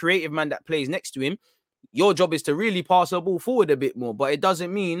way that creative man that plays next to him, your job is to really pass the ball forward a bit more, but it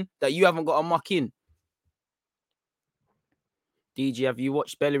doesn't mean that you haven't got to muck in. DG, have you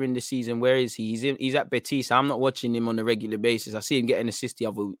watched Bellerin this season? Where is he? He's at Betis. I'm not watching him on a regular basis. I see him getting an assist the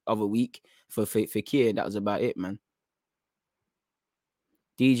other week for Kier. That was about it, man.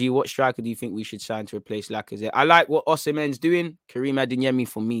 DG, what striker do you think we should sign to replace Lacazette? I like what Osimhen's doing. Karim Adeyemi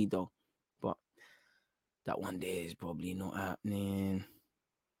for me, though. But that one day is probably not happening.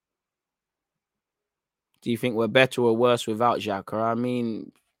 Do you think we're better or worse without Xhaka? I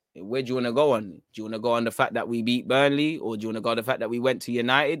mean, where do you want to go on? Do you want to go on the fact that we beat Burnley? Or do you want to go on the fact that we went to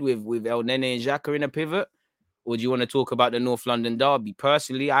United with El Nene and Xhaka in a pivot? Or do you want to talk about the North London derby?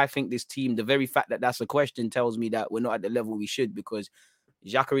 Personally, I think this team, the very fact that that's a question tells me that we're not at the level we should, because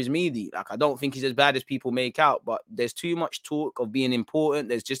Xhaka is meaty. Like, I don't think he's as bad as people make out, but there's too much talk of being important.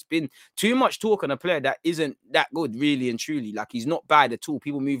 There's just been too much talk on a player that isn't that good, really and truly. Like, he's not bad at all.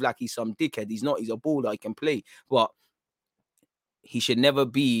 People move like he's some dickhead. He's not. He's a baller. He can play. But he should never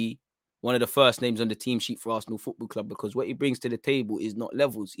be one of the first names on the team sheet for Arsenal Football Club, because what he brings to the table is not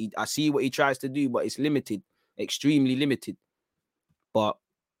levels. I see what he tries to do, but it's limited, extremely limited. But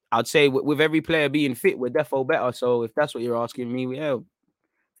I'd say with every player being fit, we're defo better. So if that's what you're asking me,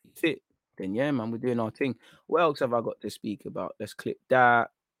 fit, then yeah, man, we're doing our thing. What else have I got to speak about? Let's click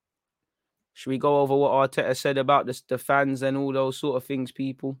that. Should we go over what Arteta said about the fans and all those sort of things,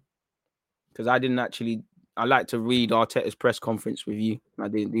 people? Because I like to read Arteta's press conference with you. I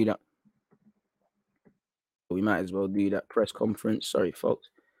didn't do that. We might as well do that press conference. Sorry, folks.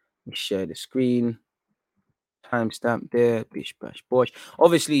 Let me share the screen. Timestamp there. Bish, bash, bosh.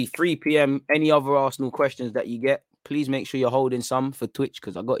 Obviously, 3 p.m. Any other Arsenal questions that you get, please make sure you're holding some for Twitch,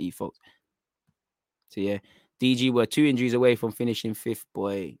 because I got you, folks. So, yeah. DG, we're 2 injuries away from finishing 5th,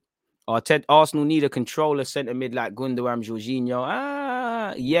 boy. Arsenal need a controller centre mid like Gundogan,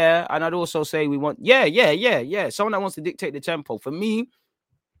 Jorginho. Yeah. And I'd also say we want, someone that wants to dictate the tempo. For me,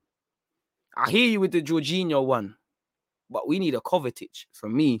 I hear you with the Jorginho one, but we need a Kovacic. For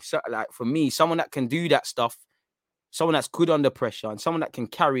me, someone that can do that stuff, someone that's good under pressure, and someone that can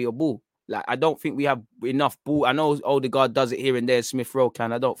carry a ball. Like, I don't think we have enough ball. I know Odegaard does it here and there. Smith Rowe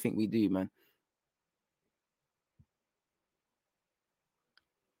can. I don't think we do, man.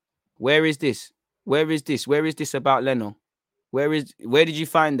 Where is this? Where is this? Where is this about Leno? Where did you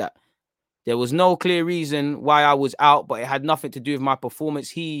find that? There was no clear reason why I was out, but it had nothing to do with my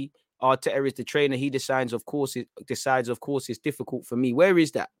performance. Arteta is the trainer. He decides, of course, it's difficult for me. Where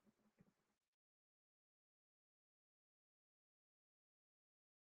is that?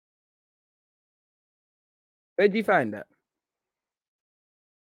 Where did you find that?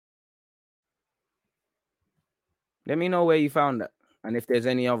 Let me know where you found that. And if there's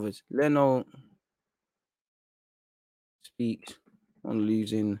any others. Leno speaks on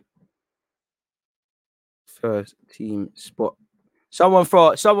losing first team spot. Someone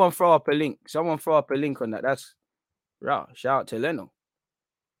throw up a link. Someone throw up a link on that. That's right. Shout out to Leno.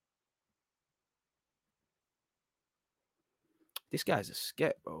 This guy's a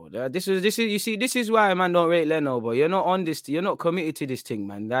skep, bro. This is why man don't rate Leno, bro. You're not on this. You're not committed to this thing,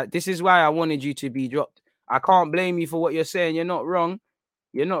 man. This is why I wanted you to be dropped. I can't blame you for what you're saying. You're not wrong.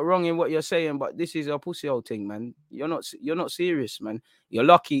 You're not wrong in what you're saying, but this is a pussy old thing, man. You're not serious, man. You're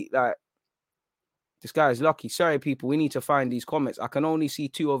lucky. Like, this guy is lucky. Sorry, people. We need to find these comments. I can only see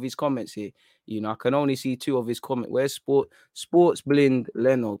 2 of his comments here. I can only see 2 of his comments. Where's Sports Blind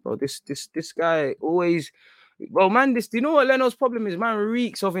Leno, bro? This guy always, bro, man. Do you know what Leno's problem is? Man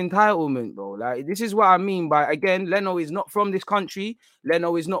reeks of entitlement, bro. Like, this is what I mean by, again, Leno is not from this country.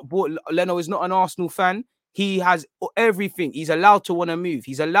 Leno is not an Arsenal fan. He has everything. He's allowed to want to move.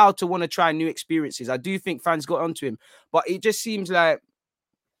 He's allowed to want to try new experiences. I do think fans got onto him, but it just seems like,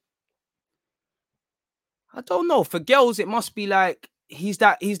 I don't know. For girls, it must be like he's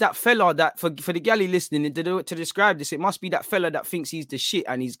that fella that for the galley listening to describe this, it must be that fella that thinks he's the shit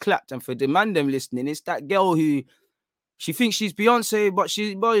and he's clapped. And for the man them listening, it's that girl who she thinks she's Beyonce, but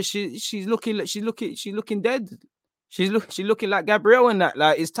she's looking dead. She's looking like Gabrielle and that.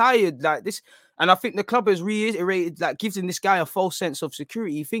 Like, is tired like this. And I think the club has reiterated, like, gives this guy a false sense of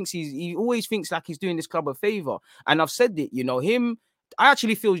security. He always thinks like he's doing this club a favor. And I've said it, him. I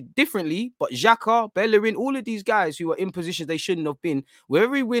actually feel differently, but Xhaka, Bellerin, all of these guys who are in positions they shouldn't have been,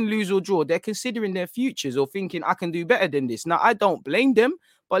 wherever we win, lose or draw, they're considering their futures or thinking, I can do better than this. Now, I don't blame them,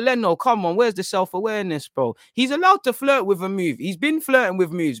 but Leno, come on, where's the self-awareness, bro? He's allowed to flirt with a move. He's been flirting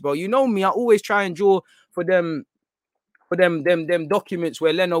with moves, bro. You know me, I always try and draw for them documents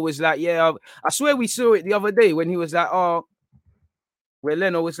where Leno was like, yeah, I swear we saw it the other day when he was like, where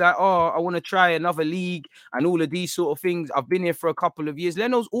Leno was like, I want to try another league and all of these sort of things. I've been here for a couple of years.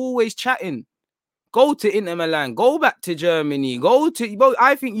 Leno's always chatting. Go to Inter Milan. Go back to Germany.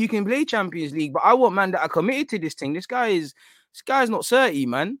 I think you can play Champions League, but I want man that are committed to this thing. This guy's not 30,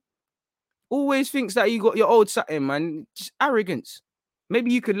 man. Always thinks that you got your old satin, man. Just arrogance.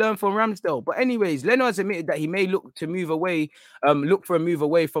 Maybe you could learn from Ramsdale. But anyways, Leno has admitted that he may look for a move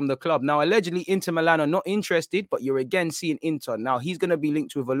away from the club. Now, allegedly, Inter Milan are not interested, but you're again seeing Inter. Now, he's going to be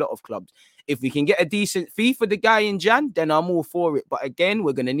linked with a lot of clubs. If we can get a decent fee for the guy in Jan, then I'm all for it. But again,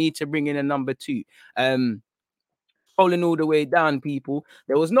 we're going to need to bring in a number 2. Scrolling all the way down, people.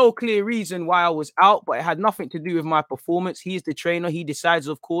 There was no clear reason why I was out, but it had nothing to do with my performance. He is the trainer. He decides,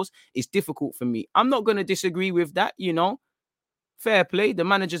 of course. It's difficult for me. I'm not going to disagree with that, Fair play. The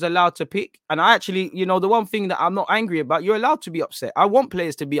manager's allowed to pick. And I actually, the one thing that I'm not angry about, you're allowed to be upset. I want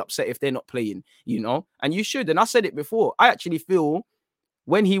players to be upset if they're not playing, and you should. And I said it before. I actually feel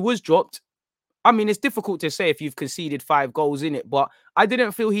when he was dropped, I mean, it's difficult to say if you've conceded 5 goals in it, but I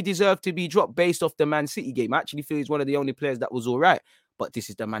didn't feel he deserved to be dropped based off the Man City game. I actually feel he's one of the only players that was all right, but this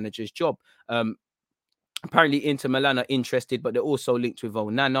is the manager's job. Apparently, Inter Milan are interested, but they're also linked with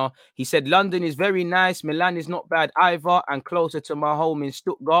Onana. He said, London is very nice. Milan is not bad either and closer to my home in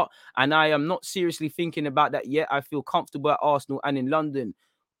Stuttgart. And I am not seriously thinking about that yet. I feel comfortable at Arsenal and in London.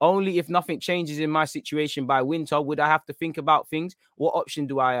 Only if nothing changes in my situation by winter would I have to think about things. What option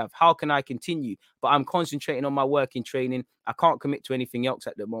do I have? How can I continue? But I'm concentrating on my work in training. I can't commit to anything else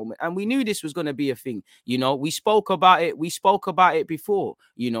at the moment. And we knew this was going to be a thing. We spoke about it. We spoke about it before,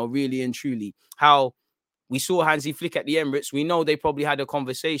 really and truly. How we saw Hansi Flick at the Emirates. We know they probably had a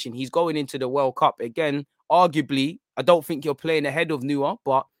conversation. He's going into the World Cup again. Arguably, I don't think you're playing ahead of Neuer,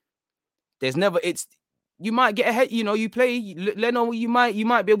 but you might get ahead. You know, you play Leno. You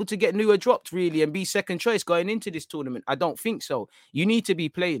might be able to get newer dropped really and be second choice going into this tournament. I don't think so. You need to be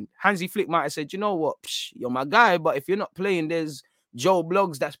playing. Hansi Flick might have said, you know what, you're my guy, but if you're not playing, there's Joe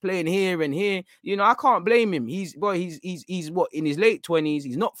Bloggs that's playing here and here. You know, I can't blame him. He's what, in his late 20s.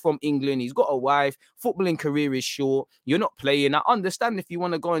 He's not from England. He's got a wife. Footballing career is short. You're not playing. I understand if you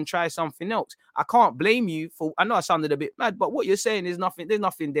want to go and try something else. I can't blame you for. I know I sounded a bit mad, but what you're saying is nothing. There's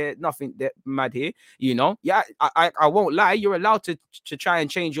nothing there. Nothing there mad here. You know, yeah, I won't lie. You're allowed to try and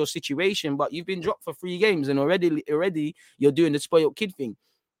change your situation, but you've been dropped for 3 games and already you're doing the spoiled kid thing.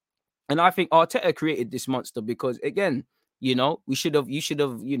 And I think Arteta created this monster because, again, you know, you should have,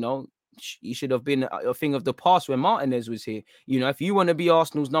 you know, you should have been a thing of the past when Martinez was here. You know, if you want to be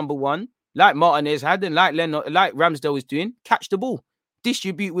Arsenal's number one, like Martinez had and like Leno, like Ramsdale was doing, catch the ball,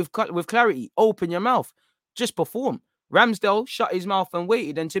 distribute with clarity, open your mouth, just perform. Ramsdale shut his mouth and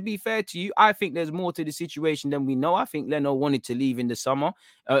waited. And to be fair to you, I think there's more to the situation than we know. I think Leno wanted to leave in the summer,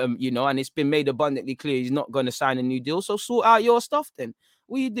 you know, and it's been made abundantly clear he's not going to sign a new deal. So sort out your stuff then.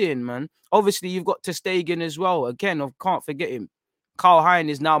 What are you doing, man? Obviously, you've got Ter Stegen as well. Again, I can't forget him. Karl Hein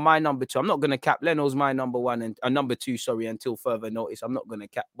is now my number 2. I'm not going to cap. Leno's my number 1 and number 2, sorry, until further notice. I'm not going to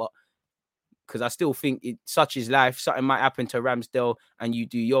cap, but because I still think such is life. Something might happen to Ramsdale and you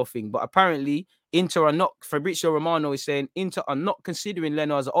do your thing. But apparently, Inter are not, Fabrizio Romano is saying Inter are not considering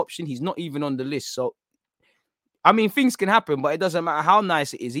Leno as an option. He's not even on the list. So, I mean, things can happen, but it doesn't matter how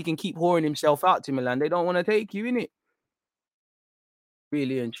nice it is. He can keep whoring himself out to Milan. They don't want to take you, innit?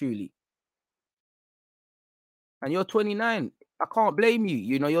 Really and truly. And you're 29. I can't blame you.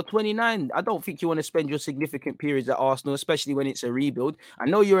 You know, you're 29. I don't think you want to spend your significant periods at Arsenal, especially when it's a rebuild. I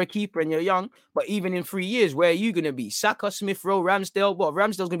know you're a keeper and you're young, but even in 3 years, where are you going to be? Saka, Smith Rowe, Ramsdale. Well,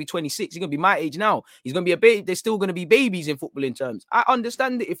 Ramsdale's going to be 26. He's going to be my age now. He's going to be a baby. There's still going to be babies in footballing terms. I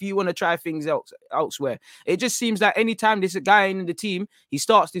understand it if you want to try things elsewhere. It just seems like anytime there's a guy in the team, he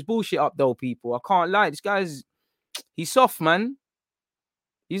starts this bullshit up, though, people. I can't lie. He's soft, man.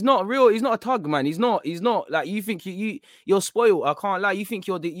 He's not real. He's not a tug, man. He's not like you think you're spoiled. I can't lie. You think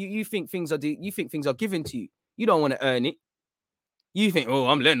you think things are given to you. You don't want to earn it. You think, oh,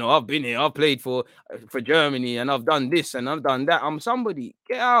 I'm Leno. I've been here. I've played for Germany, and I've done this and I've done that. I'm somebody.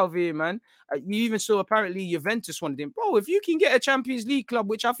 Get out of here, man. You even saw apparently Juventus wanted him, bro. If you can get a Champions League club,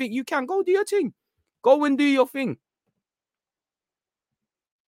 which I think you can, go do your thing. Go and do your thing.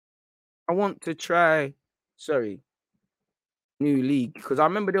 I want to try. Sorry. New league, because I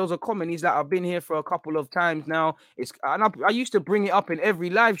remember there was a comment. He's like, I've been here for a couple of times now. I used to bring it up in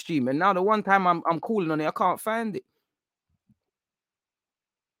every live stream, and now the one time I'm calling on it, I can't find it.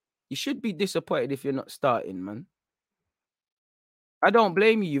 You should be disappointed if you're not starting, man. I don't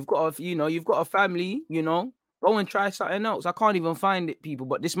blame you. You've got a family. You know, go and try something else. I can't even find it, people.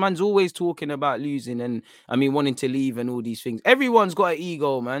 But this man's always talking about losing and wanting to leave and all these things. Everyone's got an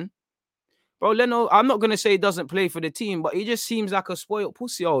ego, man. Bro, Leno, I'm not gonna say he doesn't play for the team, but he just seems like a spoiled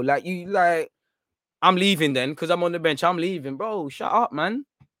pussy. I'm leaving then because I'm on the bench. I'm leaving, bro. Shut up, man.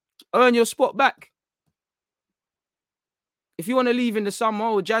 Earn your spot back. If you want to leave in the summer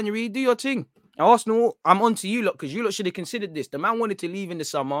or January, do your thing. Arsenal, I'm on to you lot because you lot should have considered this. The man wanted to leave in the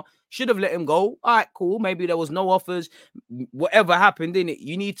summer, should have let him go. All right, cool. Maybe there was no offers. Whatever happened in it,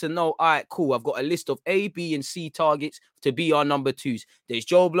 you need to know. All right, cool. I've got a list of A, B, and C targets to be our number 2s. There's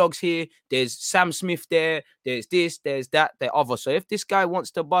Joe Bloggs here. There's Sam Smith there. There's this. There's that. There's other. So if this guy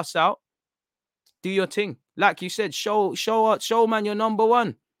wants to bust out, do your thing. Like you said, show man you're number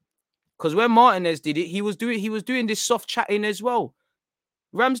 1. Because when Martinez did it, he was doing this soft chatting as well.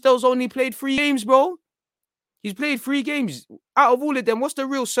 Ramsdale's only played 3 games, bro. He's played 3 games. Out of all of them, what's the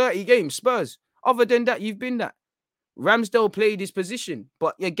real 30 games? Spurs. Other than that, you've been that. Ramsdale played his position.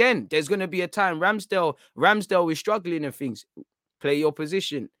 But again, there's going to be a time Ramsdale is struggling and things. Play your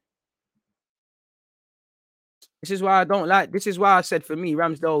position. This is why I said for me,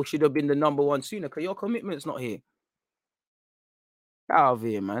 Ramsdale should have been the number 1 sooner because your commitment's not here. Get out of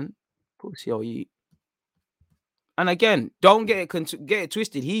here, man. Pussy, you. And again, don't get it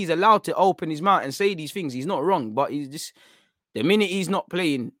twisted. He's allowed to open his mouth and say these things. He's not wrong, but he's just the minute he's not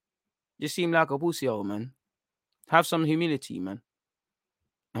playing, just seem like a pussy, man. Have some humility, man.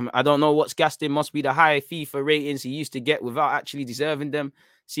 I don't know what's gassed him. Must be the high FIFA ratings he used to get without actually deserving them.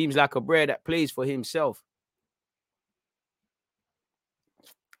 Seems like a brer that plays for himself.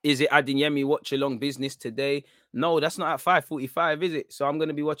 Is it Adeyemi watch along business today? No, that's not at 5:45, is it? So I'm going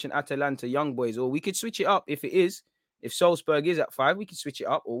to be watching Atalanta Young Boys, or we could switch it up if it is. If Salzburg is at 5, we can switch it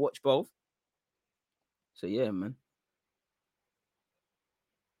up or watch both. So yeah, man.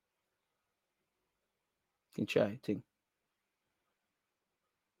 Can try, I think.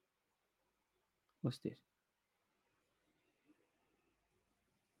 What's this?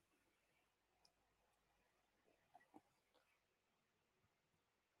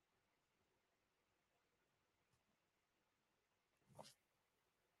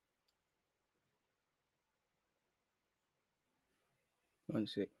 One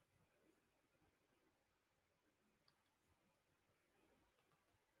sec.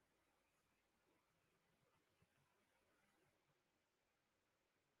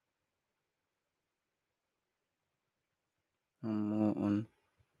 More on.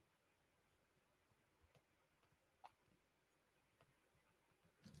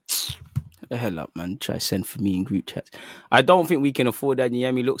 The hell up, man. Try send for me in group chats. I don't think we can afford that.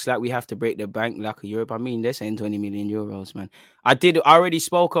 Miami looks like we have to break the bank like a Europe. I mean, they're saying 20 million euros, man. I already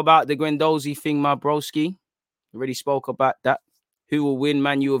spoke about the Guendouzi thing, my broski. Already spoke about that. Who will win,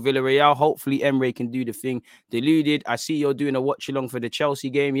 Man U or Villarreal? Hopefully, Emre can do the thing. Deluded. I see you're doing a watch along for the Chelsea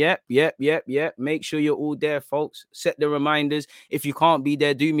game. Yep. Make sure you're all there, folks. Set the reminders. If you can't be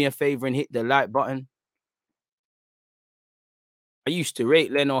there, do me a favor and hit the like button. I used to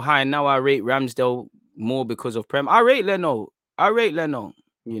rate Leno high. Now I rate Ramsdale more because of Prem. I rate Leno.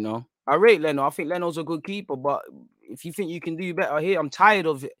 You know, I rate Leno. I think Leno's a good keeper, but if you think you can do better here, I'm tired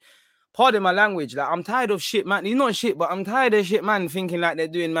of it. Pardon my language. Like, I'm tired of shit, man. He's not shit, but I'm tired of shit, man, thinking like they're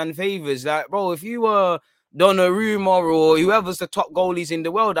doing man favors. Like, bro, if you were Donnarumma or whoever's the top goalies in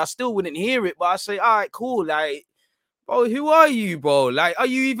the world, I still wouldn't hear it. But I say, all right, cool. Like, bro, who are you, bro? Like, are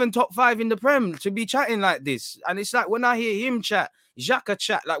you even top 5 in the Prem to be chatting like this? And it's like when I hear him chat, Xhaka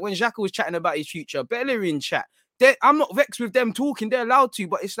chat, like when Xhaka was chatting about his future, Bellerin chat. I'm not vexed with them talking, they're allowed to,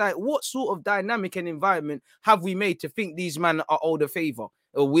 but it's like, what sort of dynamic and environment have we made to think these men are owed a favor?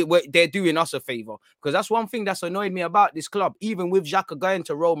 Or they're doing us a favor? Because that's one thing that's annoyed me about this club, even with Xhaka going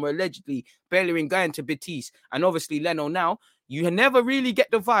to Roma, allegedly, Bellerin going to Betis, and obviously Leno now. You never really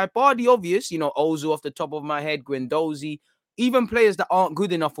get the vibe, bar the obvious, Ozu off the top of my head, Guendouzi, even players that aren't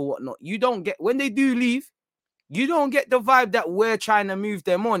good enough or whatnot. You don't get, when they do leave, you don't get the vibe that we're trying to move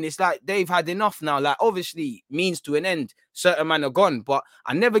them on. It's like they've had enough now. Like, obviously, means to an end. Certain men are gone, but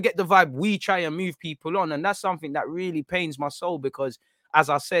I never get the vibe we try and move people on. And that's something that really pains my soul because, as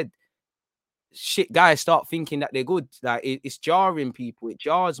I said, shit guys start thinking that they're good. Like, it's jarring people. It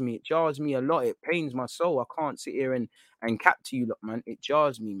jars me. It jars me a lot. It pains my soul. I can't sit here and cap to you, look, man. It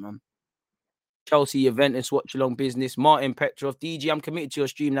jars me, man. Chelsea, Juventus, watch along business. Martin Petrov, DG, I'm committed to your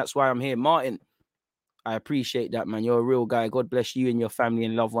stream. That's why I'm here. Martin, I appreciate that, man. You're a real guy. God bless you and your family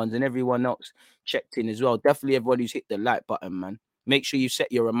and loved ones and everyone else checked in as well. Definitely everyone who's hit the like button, man. Make sure you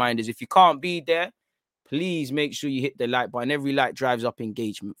set your reminders. If you can't be there, please make sure you hit the like button. Every like drives up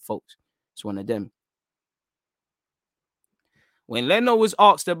engagement, folks. It's one of them. When Leno was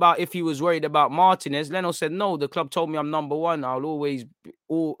asked about if he was worried about Martinez, Leno said, no, the club told me I'm number one. Will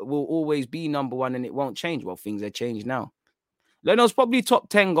always be number one and it won't change. Well, things have changed now. Leno's probably top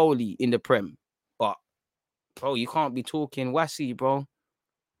 10 goalie in the Prem. But, bro, you can't be talking Wassy, bro.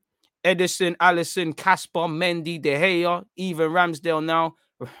 Edison, Allison, Casper, Mendy, De Gea, even Ramsdale now.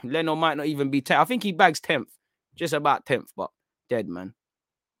 Leno might not even be 10th. I think he bags 10th. Just about 10th, but dead, man.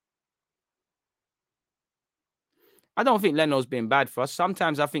 I don't think Leno's been bad for us.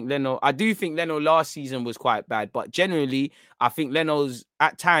 Sometimes I do think Leno last season was quite bad, but generally, I think Leno's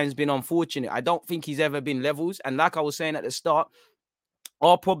at times been unfortunate. I don't think he's ever been levels. And like I was saying at the start,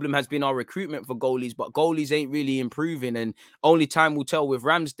 our problem has been our recruitment for goalies, but goalies ain't really improving. And only time will tell with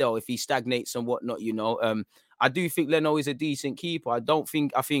Ramsdale if he stagnates and whatnot, I do think Leno is a decent keeper.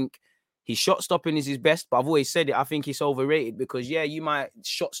 I think his shot stopping is his best, but I've always said it. I think it's overrated because, yeah, you might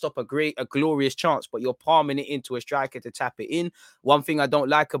shot stop a glorious chance, but you're palming it into a striker to tap it in. One thing I don't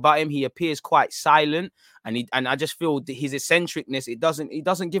like about him, he appears quite silent, and I just feel that his eccentricness, it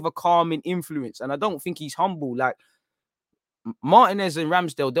doesn't give a calming influence, and I don't think he's humble. Like, Martinez and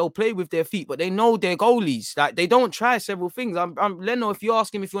Ramsdale, they'll play with their feet, but they know they're goalies. Like, they don't try several things. Leno, if you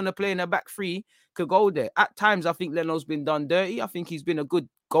ask him if you want to play in a back three, could go there. At times, I think Leno's been done dirty. I think he's been a good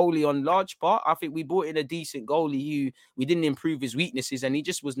goalie on large part. I think we brought in a decent goalie who we didn't improve his weaknesses, and he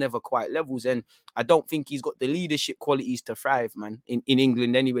just was never quite levels. And I don't think he's got the leadership qualities to thrive, man, in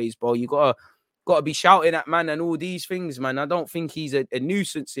England anyways, bro. You gotta be shouting at man and all these things, man. I don't think he's a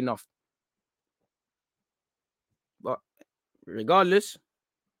nuisance enough. But regardless,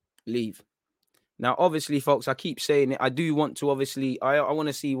 leave. Now, obviously, folks, I keep saying it. I do want to, obviously, I want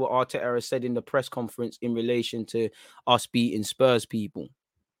to see what Arteta has said in the press conference in relation to us beating Spurs people.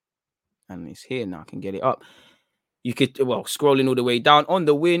 And it's here now. I can get it up. You could, scrolling all the way down on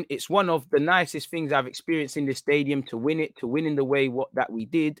the win. It's one of the nicest things I've experienced in the stadium to win in the way that we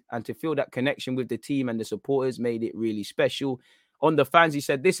did, and to feel that connection with the team and the supporters made it really special. On the fans, he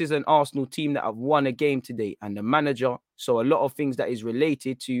said, this is an Arsenal team that have won a game today, and the manager. So a lot of things that is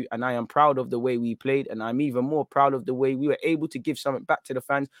related to, and I am proud of the way we played, and I'm even more proud of the way we were able to give something back to the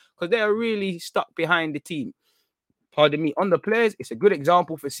fans because they are really stuck behind the team. Pardon me. On the players, it's a good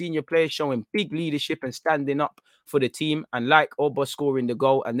example for senior players showing big leadership and standing up for the team. And like Oba scoring the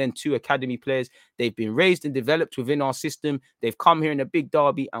goal, and then 2 academy players, they've been raised and developed within our system. They've come here in a big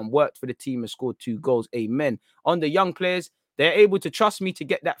derby and worked for the team and scored 2 goals. Amen. On the young players, they're able to trust me to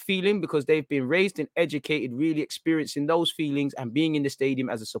get that feeling because they've been raised and educated, really experiencing those feelings and being in the stadium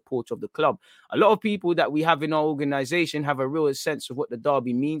as a supporter of the club. A lot of people that we have in our organization have a real sense of what the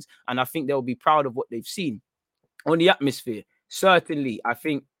derby means, and I think they'll be proud of what they've seen. On the atmosphere, certainly, I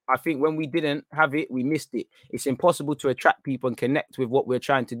think when we didn't have it, we missed it. It's impossible to attract people and connect with what we're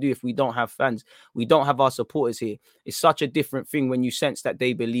trying to do if we don't have fans. We don't have our supporters here. It's such a different thing when you sense that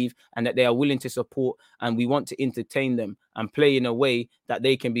they believe and that they are willing to support, and we want to entertain them and play in a way that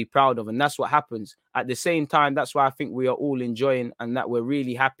they can be proud of. And that's what happens. At the same time, that's why I think we are all enjoying and that we're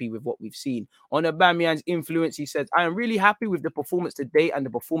really happy with what we've seen. On Aubameyang's influence, he says, I am really happy with the performance today and the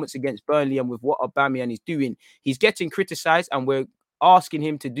performance against Burnley and with what Aubameyang is doing. He's getting criticized and we're asking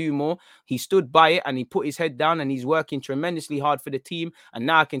him to do more. He stood by it and he put his head down and he's working tremendously hard for the team. And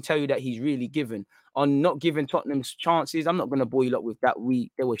now I can tell you that he's really given. On not giving Tottenham's chances, I'm not going to bore you up with that.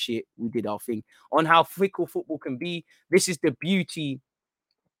 They were shit. We did our thing. On how fickle football can be, this is the beauty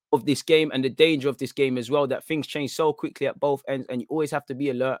of this game and the danger of this game as well, that things change so quickly at both ends and you always have to be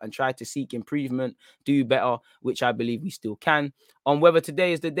alert and try to seek improvement, do better, which I believe we still can. On whether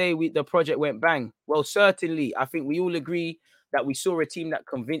today is the day the project went bang, well, certainly, I think we all agree that we saw a team that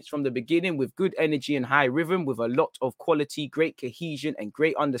convinced from the beginning with good energy and high rhythm, with a lot of quality, great cohesion and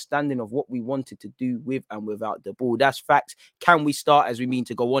great understanding of what we wanted to do with and without the ball. That's facts. Can we start as we mean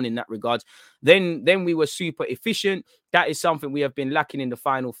to go on in that regard? Then we were super efficient. That is something we have been lacking in the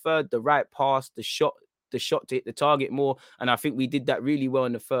final third, the right pass, the shot to hit the target more. And I think we did that really well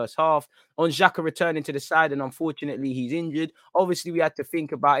in the first half. On Xhaka returning to the side, and unfortunately he's injured. Obviously, we had to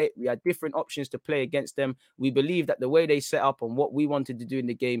think about it. We had different options to play against them. We believe that the way they set up and what we wanted to do in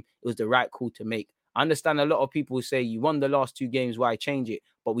the game, it was the right call to make. I understand a lot of people say you won the last 2 games, why change it?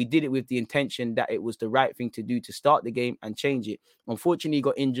 But we did it with the intention that it was the right thing to do to start the game and change it. Unfortunately, he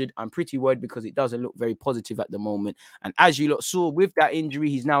got injured. I'm pretty worried because it doesn't look very positive at the moment. And as you lot saw with that injury,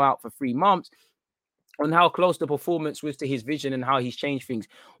 he's now out for 3 months. On how close the performance was to his vision and how he's changed things.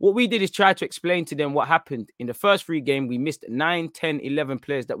 What we did is try to explain to them what happened. In the first 3 games, we missed 9, 10, 11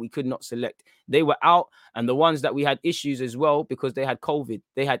 players that we could not select. They were out, and the ones that we had issues as well because they had COVID.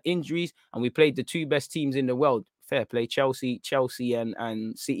 They had injuries, and we played the 2 best teams in the world. Fair play, Chelsea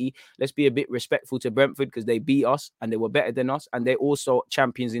and City. Let's be a bit respectful to Brentford because they beat us and they were better than us, and they're also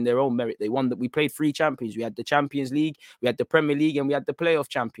champions in their own merit. They won that. We played 3 champions. We had the Champions League, we had the Premier League, and we had the playoff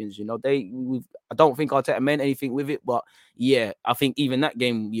champions. You know, I don't think Arteta meant anything with it, but yeah, I think even that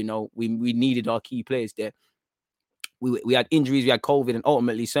game, you know, we needed our key players there. We had injuries, we had COVID, and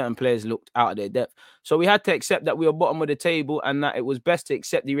ultimately certain players looked out of their depth. So we had to accept that we were bottom of the table and that it was best to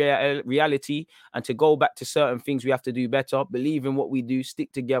accept the reality and to go back to certain things we have to do better, believe in what we do,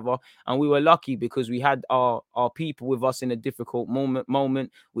 stick together. And we were lucky because we had our people with us in a difficult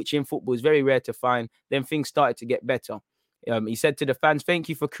moment, which in football is very rare to find. Then things started to get better. He said to the fans, thank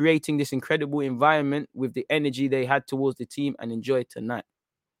you for creating this incredible environment with the energy they had towards the team, and enjoy tonight.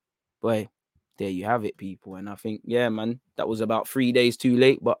 Boy, there you have it, people. And I think, yeah, man, that was about 3 days too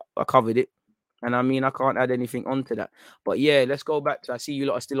late, but I covered it. And I mean, I can't add anything onto that. But yeah, let's go back to, I see you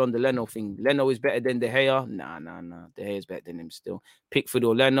lot are still on the Leno thing. Leno is better than De Gea. Nah. De Gea is better than him still. Pickford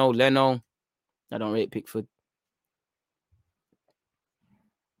or Leno. I don't rate Pickford.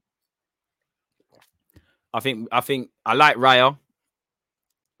 I think I like Raya.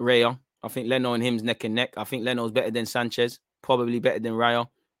 I think Leno and him's neck and neck. I think Leno's better than Sanchez. Probably better than Raya.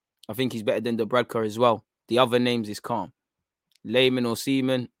 I think he's better than Dubravka as well. The other names is calm. Lehmann or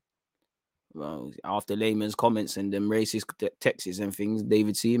Seaman. Well, after Lehmann's comments and them racist texts and things,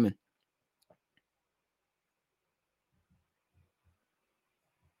 David Seaman.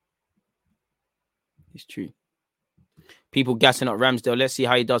 It's true. People gassing up Ramsdale. Let's see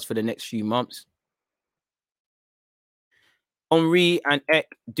how he does for the next few months. Henry and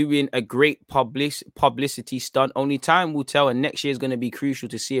Ek doing a great publicity stunt. Only time will tell, and next year is going to be crucial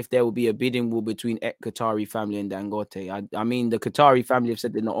to see if there will be a bidding war between Ek, Qatari family and Dangote. I mean, the Qatari family have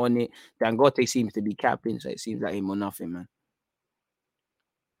said they're not on it. Dangote seems to be capping, so it seems like him or nothing, man.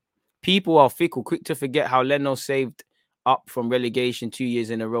 People are fickle, quick to forget how Leno saved up from relegation 2 years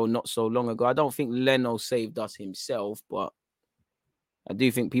in a row not so long ago. I don't think Leno saved us himself, but I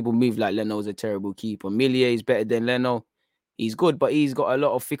do think people move like Leno's a terrible keeper. Millier is better than Leno. He's good, but he's got a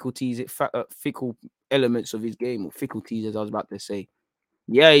lot of fickle elements of his game, or fickleties, as I was about to say.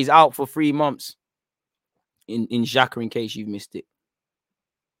 Yeah, he's out for 3 months in Xhaka, in case you've missed it.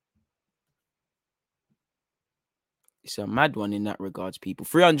 It's a mad one in that regards, people.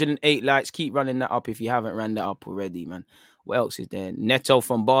 308 likes. Keep running that up if you haven't ran that up already, man. What else is there? Neto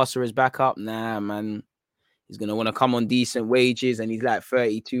from Barca is back up. Nah, man. He's going to want to come on decent wages, and he's like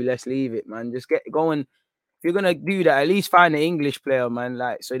 32. Let's leave it, man. Just get going. If you're going to do that, at least find an English player, man,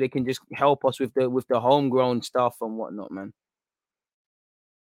 like, so they can just help us with the homegrown stuff and whatnot, man.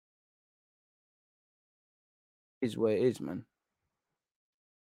 Is where it is, man.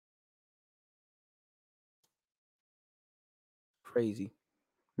 Crazy.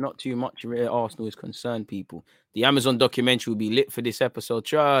 Not too much where Arsenal is concerned, people. The Amazon documentary will be lit for this episode.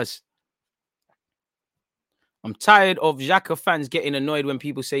 Trust. I'm tired of Xhaka fans getting annoyed when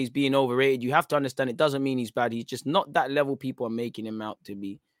people say he's being overrated. You have to understand it doesn't mean he's bad. He's just not that level people are making him out to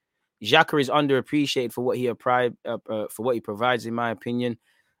be. Xhaka is underappreciated for what he provides, in my opinion.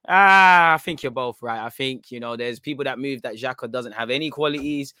 I think you're both right. I think, there's people that move that Xhaka doesn't have any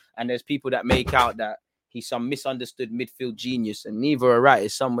qualities, and there's people that make out that he's some misunderstood midfield genius, and neither are right.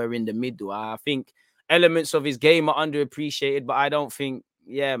 It's somewhere in the middle. I think elements of his game are underappreciated, but I don't think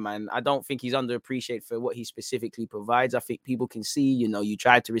he's underappreciated for what he specifically provides. I think people can see, you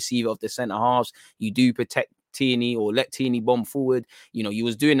try to receive it off the centre halves. You do protect Tierney or let Tierney bomb forward. You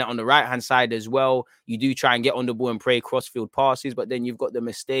was doing that on the right-hand side as well. You do try and get on the ball and pray cross-field passes, but then you've got the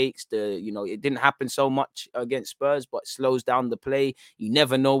mistakes. It didn't happen so much against Spurs, but slows down the play. You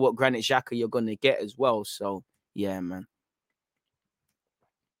never know what Granit Xhaka you're going to get as well. So, yeah, man.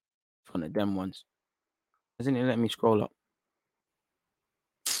 It's one of them ones. Doesn't it let me scroll up?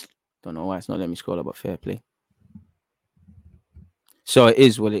 Don't know why it's not letting me scroll up, but fair play. So it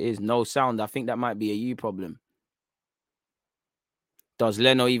is what it is. No sound. I think that might be a you problem. Does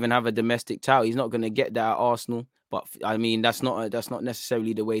Leno even have a domestic title? He's not going to get that at Arsenal. But I mean, that's not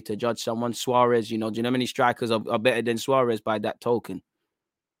necessarily the way to judge someone. Suarez, do you know how many strikers are better than Suarez by that token?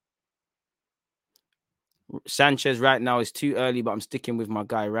 Sanchez right now is too early, but I'm sticking with my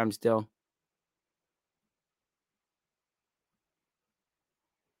guy Ramsdale.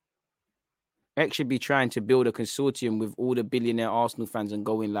 X should be trying to build a consortium with all the billionaire Arsenal fans and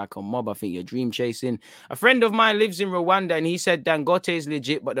going like a mob. I think you're dream chasing. A friend of mine lives in Rwanda, and he said Dangote is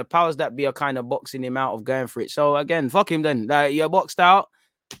legit, but the powers that be are kind of boxing him out of going for it. So again, fuck him then. Like, you're boxed out.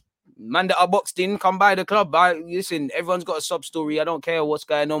 Man that are boxed in, come by the club. Listen, everyone's got a sub story. I don't care what's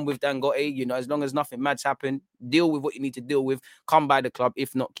going on with Dangote. As long as nothing mad's happened, deal with what you need to deal with. Come by the club.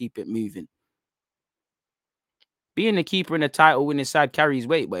 If not, keep it moving. Being a keeper in a title winning side carries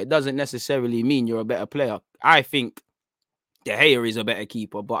weight, but it doesn't necessarily mean you're a better player. I think De Gea is a better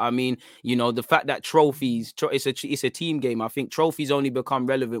keeper, but I mean, the fact that trophies, it's a team game. I think trophies only become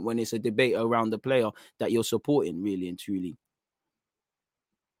relevant when it's a debate around the player that you're supporting, really and truly.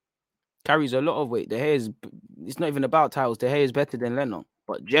 Carries a lot of weight. It's not even about titles. De Gea is better than Leno,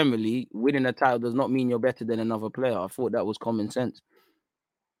 but generally, winning a title does not mean you're better than another player. I thought that was common sense.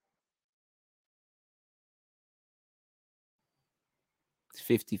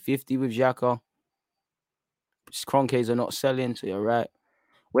 It's 50-50 with Xhaka. Kroenkes are not selling, so you're right.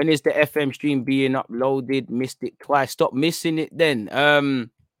 When is the FM stream being uploaded? Missed it twice. Stop missing it then.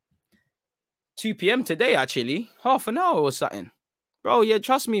 2 p.m. today, actually. Half an hour or something. Bro, yeah,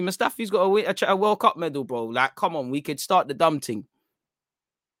 trust me. Mustafi's got a World Cup medal, bro. Like, come on. We could start the dumb thing.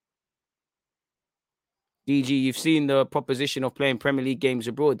 DG, you've seen the proposition of playing Premier League games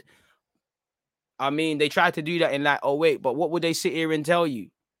abroad. I mean, they tried to do that in like 08, but what would they sit here and tell you?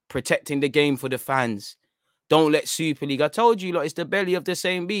 Protecting the game for the fans. Don't let Super League. I told you, it's the belly of the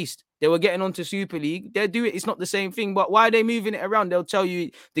same beast. They were getting onto Super League. They'll do it. It's not the same thing. But why are they moving it around? They'll tell you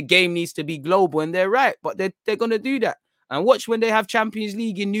the game needs to be global, and they're right. But they're going to do that. And watch when they have Champions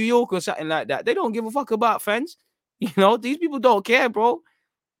League in New York or something like that. They don't give a fuck about fans. These people don't care, bro.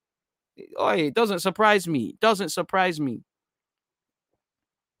 It doesn't surprise me. Doesn't surprise me.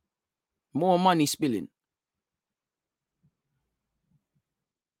 More money spilling.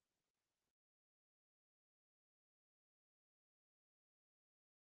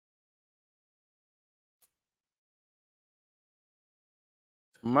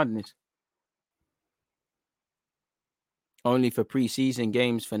 Madness. Only for pre-season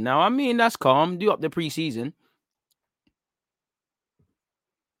games for now. I mean, that's calm. Do up the pre-season.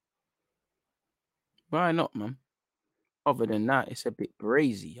 Why not, man? Other than that, it's a bit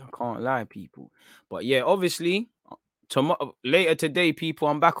brazy. I can't lie, people. But yeah, obviously, tomorrow, later today, people,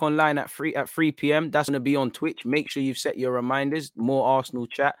 I'm back online at 3 p.m. That's gonna be on Twitch. Make sure you've set your reminders. More Arsenal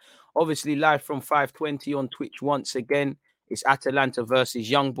chat. Obviously, live from 5:20 on Twitch once again. It's Atalanta versus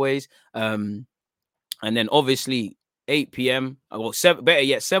Young Boys. And then obviously 8 p.m. Well, better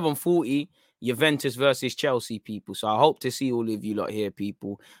yet, 7:40. Juventus versus Chelsea, people. So I hope to see all of you lot here,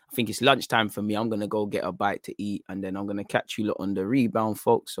 people. I think it's lunchtime for me. I'm going to go get a bite to eat, and then I'm going to catch you lot on the rebound,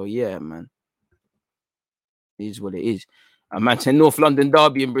 folks. So yeah, man. It is what it is. And man, to North London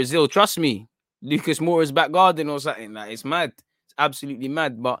derby in Brazil. Trust me, Lucas Moura's back garden or something. Like, it's mad. It's absolutely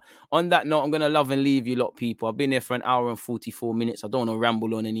mad. But on that note, I'm going to love and leave you lot, people. I've been here for an hour and 44 minutes. I don't want to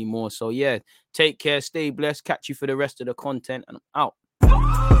ramble on anymore. So yeah, take care. Stay blessed. Catch you for the rest of the content. And I'm out.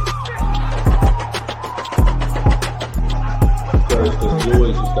 There's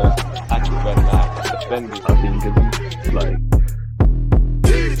always just that active red man defending. I think it's like